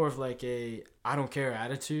just more of like a I don't care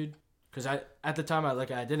attitude, because at the time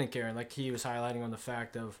I didn't care, and like he was highlighting on the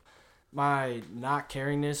fact of my not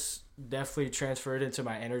caringness definitely transferred into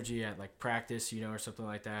my energy at like practice, you know, or something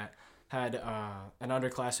like that. Had an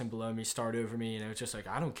underclassman below me start over me, and it was just like,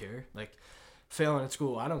 I don't care. Like failing at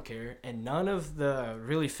school, I don't care. And none of the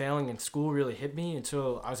really failing in school really hit me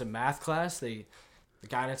until I was in math class. The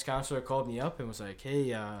guidance counselor called me up and was like,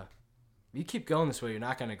 hey, you keep going this way, you're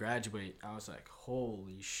not going to graduate. I was like,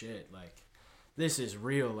 holy shit, like this is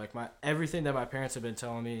real. Like everything that my parents have been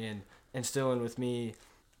telling me and instilling with me,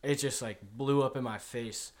 it just like blew up in my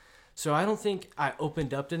face. So I don't think I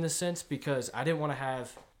opened up in this sense because I didn't want to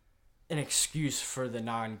have an excuse for the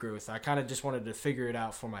non-growth. I kind of just wanted to figure it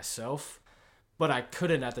out for myself. but I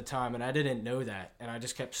couldn't at the time, and I didn't know that, and I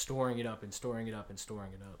just kept storing it up and storing it up and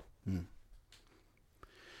storing it up.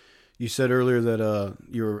 You said earlier that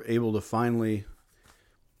you were able to finally,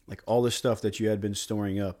 like all this stuff that you had been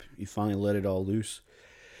storing up, you finally let it all loose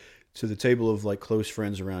to the table of like close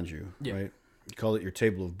friends around you, right? You call it your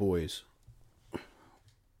table of boys.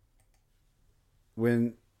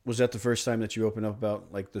 When was that the first time that you opened up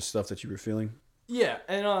about like the stuff that you were feeling? Yeah,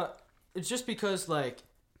 and it's just because like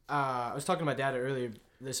I was talking to my dad earlier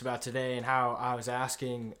this about today and how I was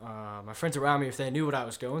asking my friends around me if they knew what I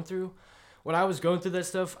was going through. When I was going through that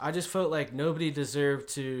stuff, I just felt like nobody deserved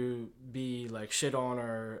to be like shit on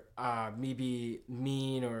or me be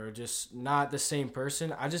mean or just not the same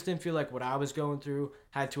person. I just didn't feel like what I was going through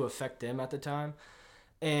had to affect them at the time.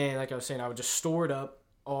 And like I was saying, I would just store it up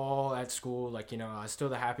all at school. Like, I was still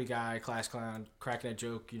the happy guy, class clown, cracking a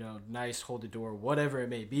joke, nice, hold the door, whatever it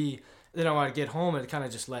may be. Then I want to get home and kind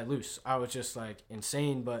of just let loose. I was just like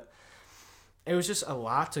insane, but it was just a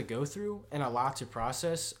lot to go through and a lot to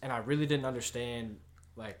process, and I really didn't understand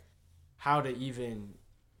like how to even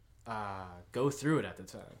go through it at the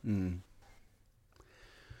time.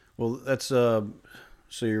 Well, that's so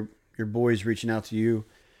your boys reaching out to you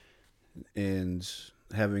and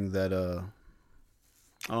having that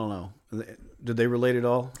I don't know. Did they relate at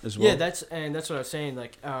all as well? Yeah, that's what I was saying.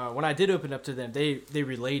 Like when I did open up to them, they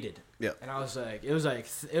related. Yeah, and I was like, it was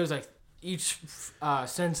like each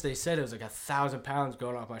sentence they said, it was like 1,000 pounds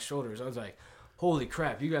going off my shoulders. I was like, holy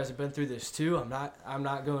crap, you guys have been through this too. I'm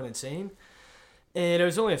not going insane. And there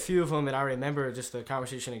was only a few of them, and I remember just the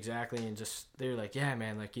conversation exactly, and just they were like, yeah,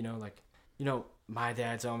 man, like my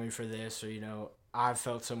dad's on me for this, or I've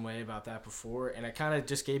felt some way about that before, and it kind of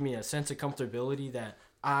just gave me a sense of comfortability that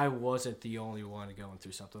I wasn't the only one going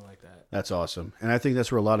through something like that. That's awesome, and I think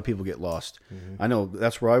that's where a lot of people get lost. I know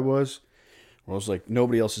that's where I was. I was like,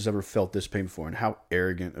 nobody else has ever felt this pain before, and how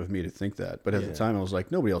arrogant of me to think that. But at the time, I was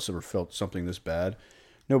like, nobody else ever felt something this bad.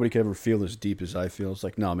 Nobody could ever feel as deep as I feel. It's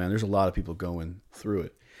like, no, man, there's a lot of people going through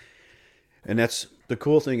it. And that's the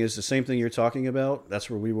cool thing is the same thing you're talking about. That's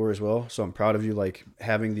where we were as well. So I'm proud of you, like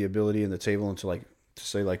having the ability and the table and to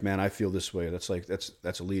say like, man, I feel this way. That's like,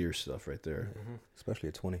 that's a leader stuff right there. Mm-hmm. Especially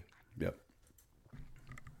at 20. Yep.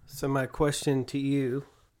 So my question to you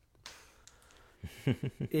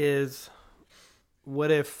is,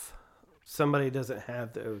 what if somebody doesn't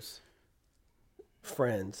have those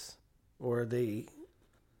friends, or they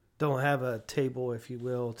don't have a table, if you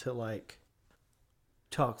will, to like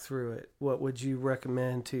talk through it? What would you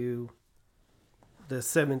recommend to the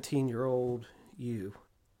 17-year-old you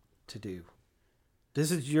to do?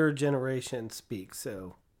 This is your generation speak,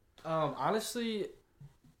 so. Honestly,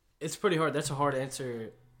 it's pretty hard. That's a hard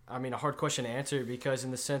answer. I mean, a hard question to answer, because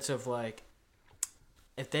in the sense of like,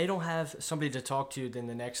 if they don't have somebody to talk to, then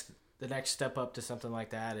the next step up to something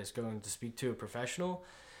like that is going to speak to a professional.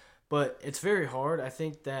 But it's very hard. I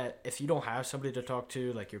think that if you don't have somebody to talk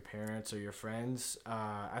to, like your parents or your friends,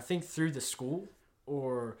 I think through the school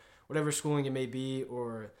or whatever schooling it may be,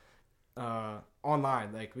 or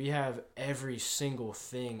online, like we have every single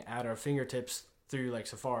thing at our fingertips through like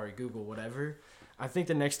Safari, Google, whatever. I think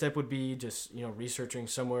the next step would be just, researching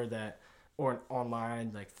somewhere that, or an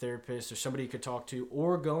online like therapist or somebody you could talk to,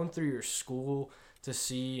 or going through your school to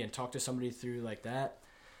see and talk to somebody through like that.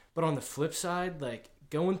 But on the flip side, like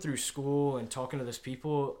going through school and talking to those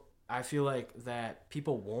people, I feel like that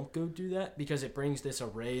people won't go do that because it brings this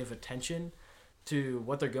array of attention to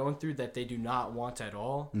what they're going through that they do not want at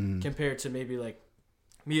all, compared to maybe like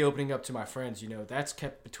me opening up to my friends. That's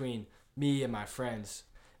kept between me and my friends.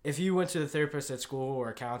 If you went to the therapist at school or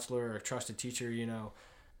a counselor or a trusted teacher,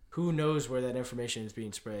 who knows where that information is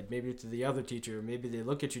being spread? Maybe to the other teacher, maybe they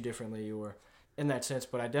look at you differently, or in that sense.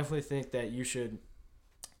 But I definitely think that you should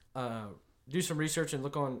do some research and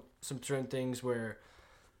look on some certain things where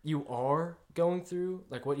you are going through,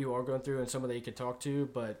 like what you are going through, and someone that you could talk to.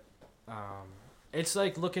 But it's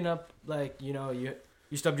like looking up, like, you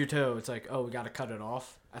stubbed your toe. It's like, oh, we got to cut it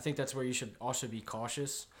off. I think that's where you should also be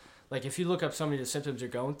cautious. Like if you look up some of the symptoms you're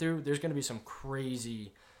going through, there's going to be some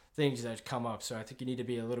crazy things that come up. So I think you need to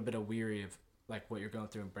be a little bit weary of like what you're going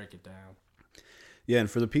through and break it down. Yeah, and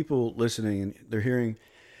for the people listening, and they're hearing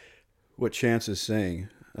what Chance is saying.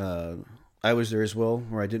 I was there as well,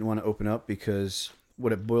 where I didn't want to open up because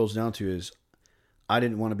what it boils down to is I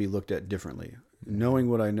didn't want to be looked at differently. Knowing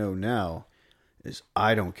what I know now is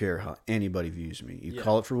I don't care how anybody views me. You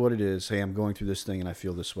call it for what it is. Hey, I'm going through this thing and I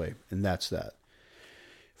feel this way, and that's that.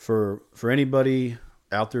 For anybody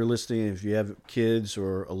out there listening, if you have kids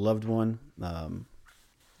or a loved one,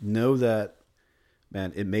 know that,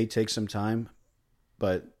 man, it may take some time,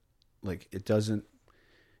 but like it doesn't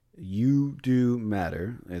you do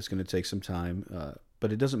matter. It's going to take some time,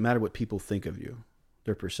 but it doesn't matter what people think of you,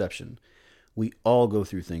 their perception. We all go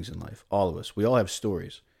through things in life, all of us. We all have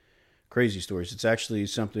stories, crazy stories. It's actually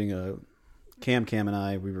something Cam and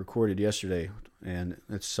I, we recorded yesterday, and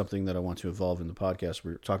it's something that I want to evolve in the podcast.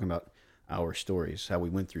 We're talking about our stories, how we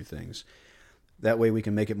went through things. That way we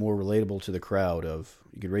can make it more relatable to the crowd of,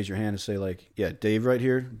 you could raise your hand and say like, yeah, Dave right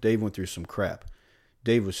here, Dave went through some crap.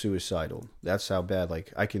 Dave was suicidal. That's how bad,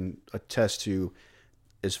 like I can attest to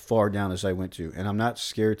as far down as I went to. And I'm not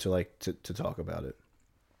scared to talk about it.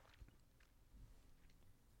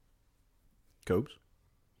 Cobes?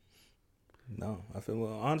 No, I feel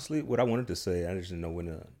well. Honestly, what I wanted to say, I just didn't know when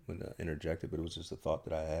to interject it, but it was just a thought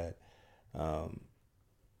that I had.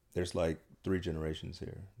 There's like 3 generations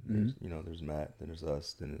here. There's, there's Matt, then there's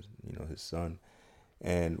us, then there's his son,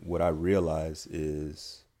 and what I realize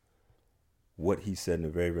is what he said in the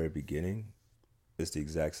very, very beginning is the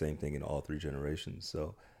exact same thing in all 3 generations.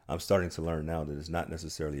 So I'm starting to learn now that it's not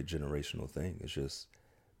necessarily a generational thing. It's just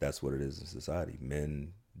that's what it is in society.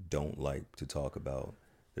 Men don't like to talk about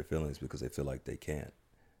their feelings because they feel like they can't.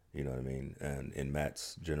 You know what I mean? And in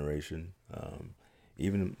Matt's generation,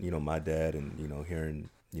 even, my dad and, hearing,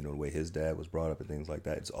 the way his dad was brought up and things like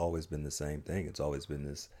that, it's always been the same thing. It's always been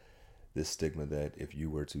this stigma that if you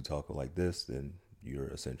were to talk like this, then you're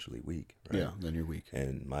essentially weak. Right? Yeah, then you're weak.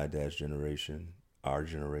 And my dad's generation, our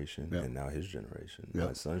generation, and now his generation,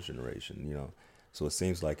 my son's generation, So it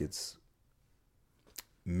seems like it's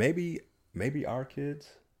maybe our kids,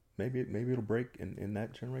 maybe it'll break in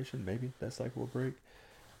that generation. Maybe that cycle will break.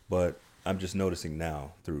 But I'm just noticing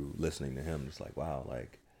now through listening to him, it's like, wow,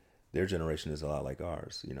 like their generation is a lot like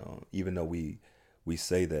ours, even though we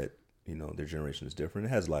say that, their generation is different.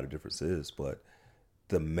 It has a lot of differences, but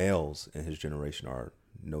the males in his generation are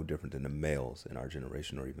no different than the males in our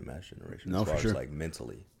generation or even Matt's generation. No, as far for sure. as like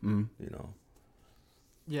mentally,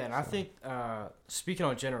 Yeah, and I think speaking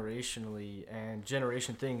on generationally and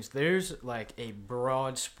generation things, there's like a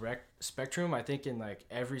broad spectrum, I think, in like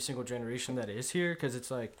every single generation that is here. Because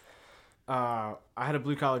it's like I had a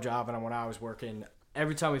blue-collar job, and when I was working,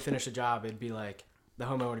 every time we finished a job, it'd be like, the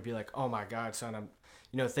homeowner would be like, oh my God, son,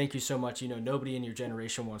 thank you so much. Nobody in your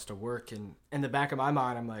generation wants to work. And in the back of my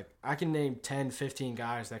mind, I'm like, I can name 10, 15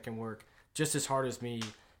 guys that can work just as hard as me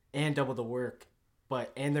and double the work.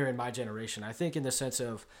 And they're in my generation. I think in the sense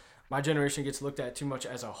of my generation gets looked at too much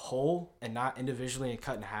as a whole and not individually and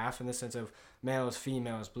cut in half in the sense of males,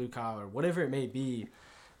 females, blue collar, whatever it may be.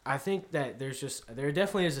 I think that there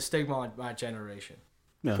definitely is a stigma on my generation.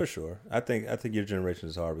 Yeah. For sure. I think your generation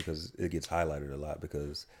is hard because it gets highlighted a lot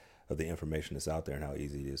because of the information that's out there and how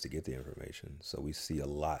easy it is to get the information. So we see a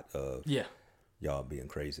lot of y'all being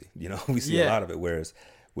crazy. We see a lot of it. Whereas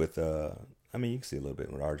with you can see a little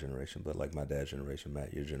bit with our generation, but like my dad's generation,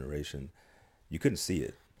 Matt, your generation, you couldn't see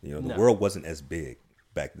it. The world wasn't as big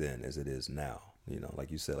back then as it is now.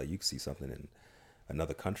 Like you said, like you can see something in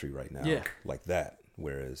another country right now like that.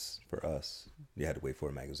 Whereas for us, you had to wait for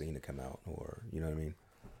a magazine to come out, or you know what I mean?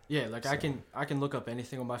 Yeah, like so. I can look up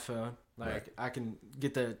anything on my phone. Like I can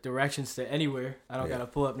get the directions to anywhere. I don't gotta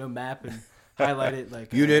pull up no map and highlight it.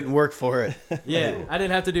 Like you didn't work for it. Yeah, I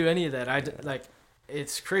didn't have to do any of that.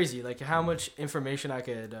 It's crazy, like how much information I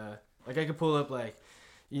could, I could pull up, like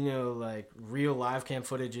real live cam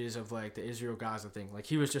footages of like the Israel-Gaza thing, like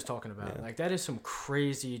he was just talking about. Like that is some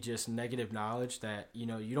crazy, just negative knowledge that you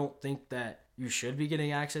don't think that you should be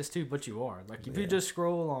getting access to, but you are. Like if you just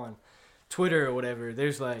scroll on Twitter or whatever,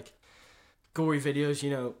 there's like gory videos.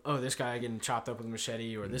 This guy getting chopped up with a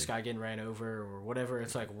machete, or this guy getting ran over, or whatever.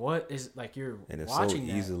 It's like, what is like you're and it's watching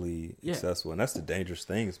so easily accessible, and that's the dangerous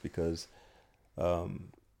thing is because.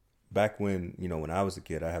 Back when when I was a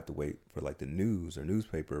kid, I had to wait for like the news or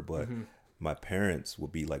newspaper, but my parents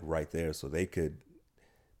would be like right there, so they could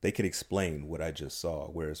explain what I just saw.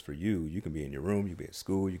 Whereas for you can be in your room, you can be at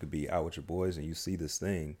school, you could be out with your boys, and you see this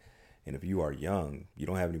thing, and if you are young, you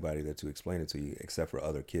don't have anybody there to explain it to you except for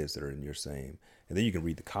other kids that are in your same. And then you can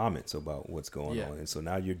read the comments about what's going on, and so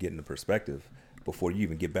now you're getting the perspective before you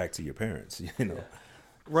even get back to your parents.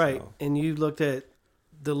 Right, so. And you looked at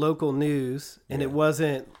the local news, and it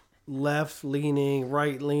wasn't left leaning,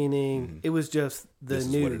 right leaning. It was just the this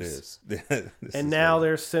news. Is what it is. And now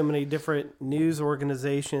there's so many different news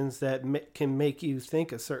organizations that can make you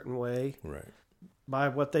think a certain way, right, by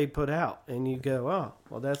what they put out, and you go, "Oh,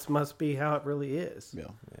 well, that must be how it really is."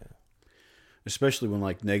 Yeah. Especially when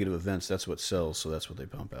like negative events, that's what sells, so that's what they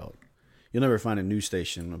pump out. You'll never find a news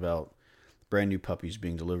station about brand new puppies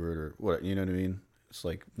being delivered or what. You know what I mean? It's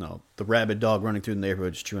like, no, the rabid dog running through the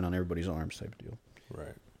neighborhood just chewing on everybody's arms type of deal.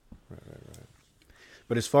 Right.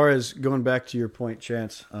 But as far as going back to your point,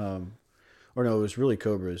 Chance, or no, it was really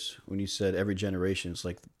Cobra's when you said every generation is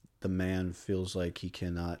like the man feels like he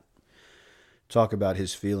cannot talk about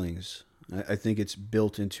his feelings. I think it's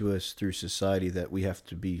built into us through society that we have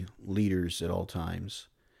to be leaders at all times,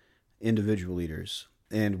 individual leaders.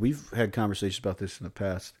 And we've had conversations about this in the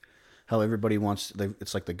past, how everybody wants,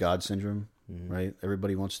 it's like the God syndrome, right?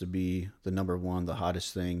 Everybody wants to be the number one, the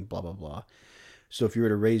hottest thing, blah, blah, blah. So if you were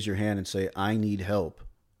to raise your hand and say, I need help,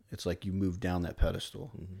 it's like you move down that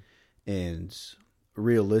pedestal. And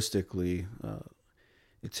realistically,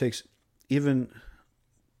 it takes, even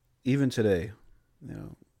today,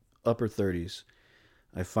 upper 30s,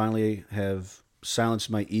 I finally have silenced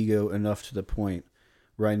my ego enough to the point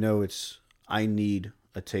where I know I need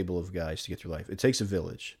a table of guys to get through life. It takes a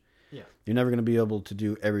village. Yeah. You're never going to be able to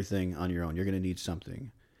do everything on your own. You're going to need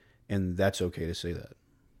something. And that's okay to say that.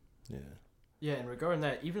 Yeah. Yeah, and regarding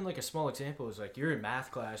that, even like a small example is like you're in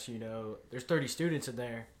math class, there's 30 students in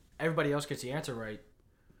there. Everybody else gets the answer right.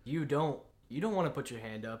 You don't want to put your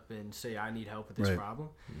hand up and say, I need help with this problem.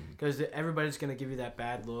 Because everybody's going to give you that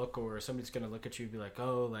bad look, or somebody's going to look at you and be like,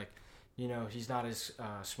 oh, he's not as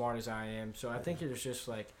smart as I am. So I think it's just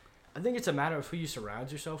I think it's a matter of who you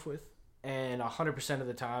surround yourself with. And 100% of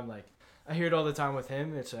the time, I hear it all the time with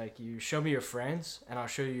him. It's like, you show me your friends and I'll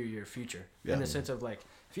show you your future. Yeah. In the sense of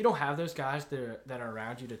if you don't have those guys that are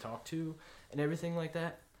around you to talk to and everything like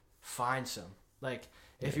that, find some.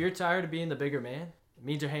 If you're tired of being the bigger man, it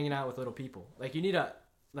means you're hanging out with little people. You need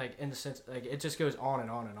in the sense, it just goes on and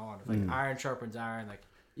on and on. Iron sharpens iron.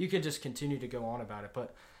 You can just continue to go on about it.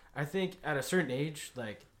 But I think at a certain age,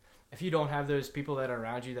 if you don't have those people that are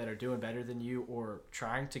around you that are doing better than you or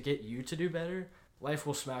trying to get you to do better, life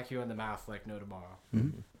will smack you in the mouth like no tomorrow.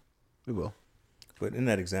 Mm-hmm. It will. But in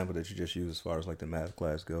that example that you just used, as far as the math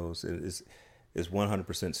class goes, it's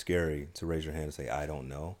 100% scary to raise your hand and say, I don't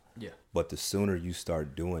know. Yeah. But the sooner you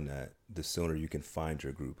start doing that, the sooner you can find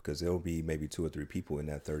your group, because there'll be maybe 2 or 3 people in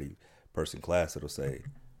that 30-person class that'll say,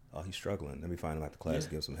 oh, he's struggling. Let me find him after class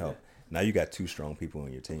and give him some help. Now you got 2 strong people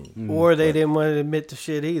on your team. Or they didn't want to admit to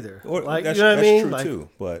shit either. Or that's what I mean? True too.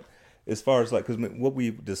 But as far as because what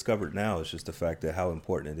we've discovered now is just the fact that how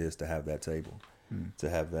important it is to have that table, to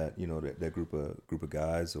have that that group of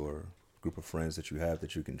guys or group of friends that you have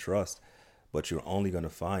that you can trust. But you're only going to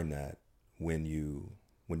find that when you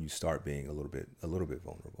start being a little bit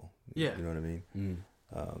vulnerable. Yeah. You know what I mean?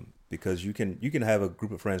 Because you can have a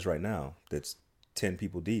group of friends right now that's 10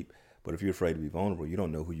 people deep. But if you're afraid to be vulnerable, you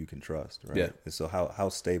don't know who you can trust, right? Yeah. And so how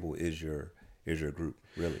stable is your group,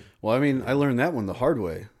 really? Well, I mean, I learned that one the hard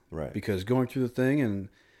way. Right. Because going through the thing and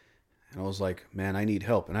I was like, man, I need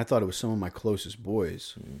help. And I thought it was some of my closest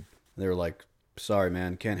boys. They were like, sorry,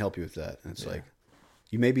 man, can't help you with that. And it's like,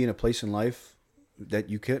 you may be in a place in life that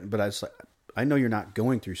you can, but I know you're not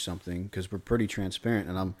going through something because we're pretty transparent.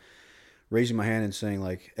 And I'm raising my hand and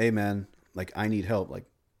saying hey, man, I need help.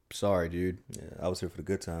 Sorry, dude. Yeah, I was here for the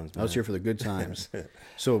good times, man. I was here for the good times.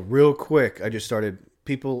 So real quick, I just started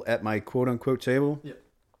people at my quote unquote table. Yep.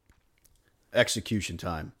 Execution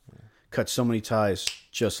time. Cut so many ties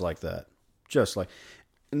just like that. And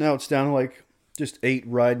now it's down to just 8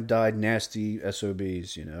 ride and died nasty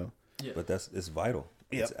SOBs, Yeah. But it's vital.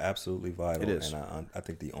 Yep. It's absolutely vital. It is. And I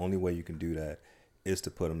think the only way you can do that is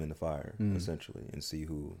to put them in the fire, essentially, and see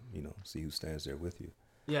who stands there with you.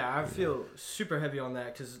 Yeah, I feel super heavy on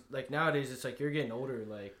that because nowadays it's you're getting older,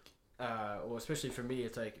 especially for me,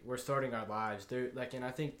 it's we're starting our lives there, and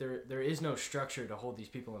I think there is no structure to hold these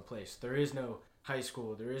people in place. There is no high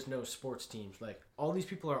school, there is no sports teams. All these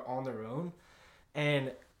people are on their own,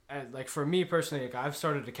 and for me personally, I've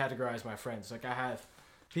started to categorize my friends. I have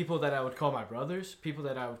people that I would call my brothers, people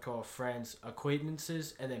that I would call friends,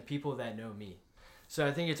 acquaintances, and then people that know me. So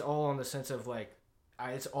I think it's all on the sense of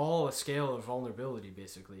it's all a scale of vulnerability,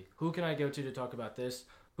 basically. Who can I go to talk about this?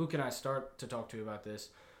 Who can I start to talk to about this?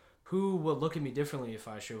 Who will look at me differently if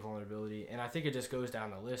I show vulnerability? And I think it just goes down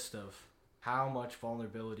the list of how much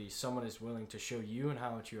vulnerability someone is willing to show you and how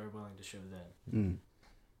much you are willing to show them.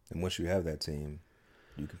 And once you have that team,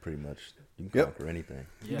 you can pretty much conquer anything.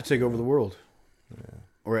 You can take over the world. Yeah.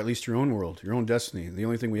 Or at least your own world, your own destiny. The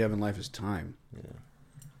only thing we have in life is time. Yeah.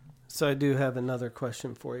 So I do have another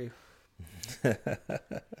question for you.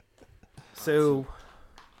 So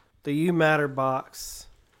the You Matter box,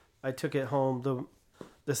 I took it home,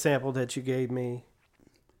 the sample that you gave me,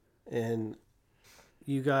 and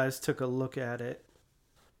you guys took a look at it.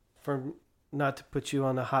 Not to put you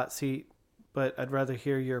on the hot seat, but I'd rather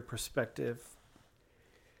hear your perspective.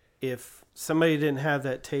 If somebody didn't have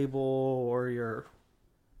that table or your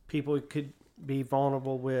people could be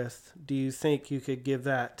vulnerable with, do you think you could give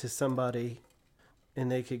that to somebody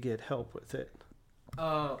and they could get help with it.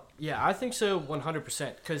 Yeah, I think so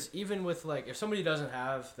 100%. Because even with, like, if somebody doesn't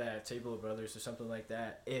have that Table of Brothers or something like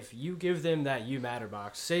that, if you give them that You Matter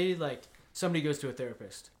box, say, like, somebody goes to a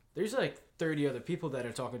therapist, there's, like, 30 other people that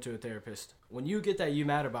are talking to a therapist. When you get that You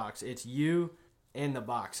Matter box, it's you and the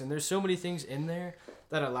box. And there's so many things in there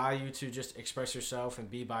that allow you to just express yourself and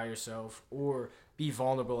be by yourself or be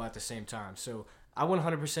vulnerable at the same time. So I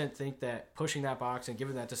 100% think that pushing that box and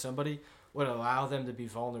giving that to somebody would allow them to be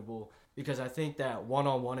vulnerable, because I think that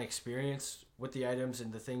one-on-one experience with the items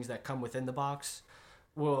and the things that come within the box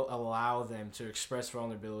will allow them to express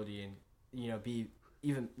vulnerability and, you know, be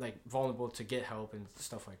even, like, vulnerable to get help and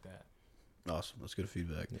stuff like that. Awesome. That's good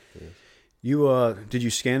feedback. You did you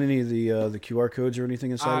scan any of the QR codes or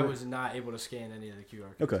anything inside? I was not able to scan any of the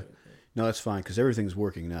QR codes. Okay. No, that's fine because everything's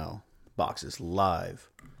working now. Box is live.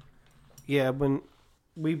 Yeah, when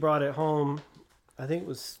we brought it home, I think it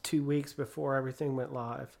was 2 weeks before everything went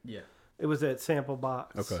live. Yeah. It was that sample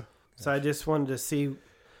box. Okay. So I just wanted to see,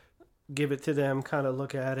 give it to them, kind of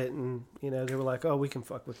look at it, and, you know, they were like, oh, we can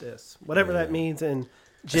fuck with this. Whatever that means in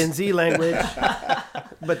Gen Z language.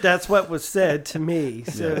 But that's what was said to me.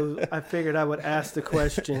 So I figured I would ask the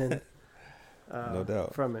question No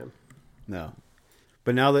doubt. from him. No.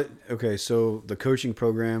 But now that, okay, so the coaching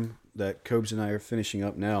program that Cobes and I are finishing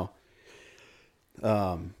up now,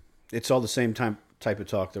 it's all the same type of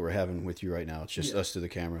talk that we're having with you right now. It's just us to the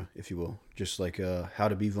camera, if you will. Just like how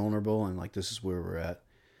to be vulnerable and like this is where we're at.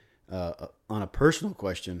 On a personal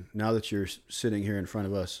question, now that you're sitting here in front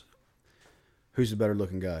of us, who's the better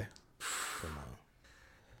looking guy? Come on.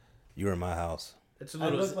 You're in my house. It's a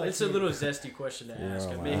little, like a little zesty question to ask.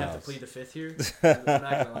 I my may have to house. plead the fifth here. I'm not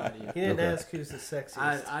gonna lie to you. He didn't ask who's the sexiest.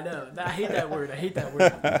 I know. I hate that word. I hate that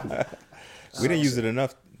word. We didn't use it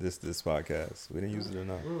enough this podcast. We didn't use it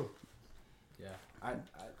enough. Yeah.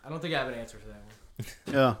 I don't think I have an answer for that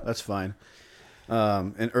one. Yeah, that's fine.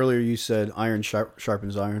 And earlier you said iron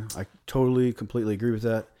sharpens iron. I totally, completely agree with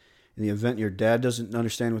that. In the event your dad doesn't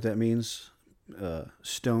understand what that means,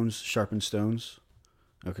 stones sharpen stones.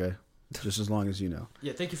 Okay, just as long as you know.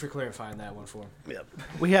 Yeah, thank you for clarifying that one for him. Yep.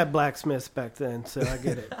 We had blacksmiths back then, so I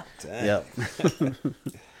get it. Yep.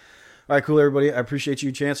 All right, cool, everybody. I appreciate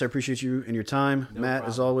you, Chance. I appreciate you and your time. No Matt, problem.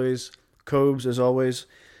 as always. Cobes, as always.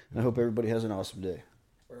 And I hope everybody has an awesome day.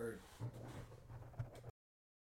 Word.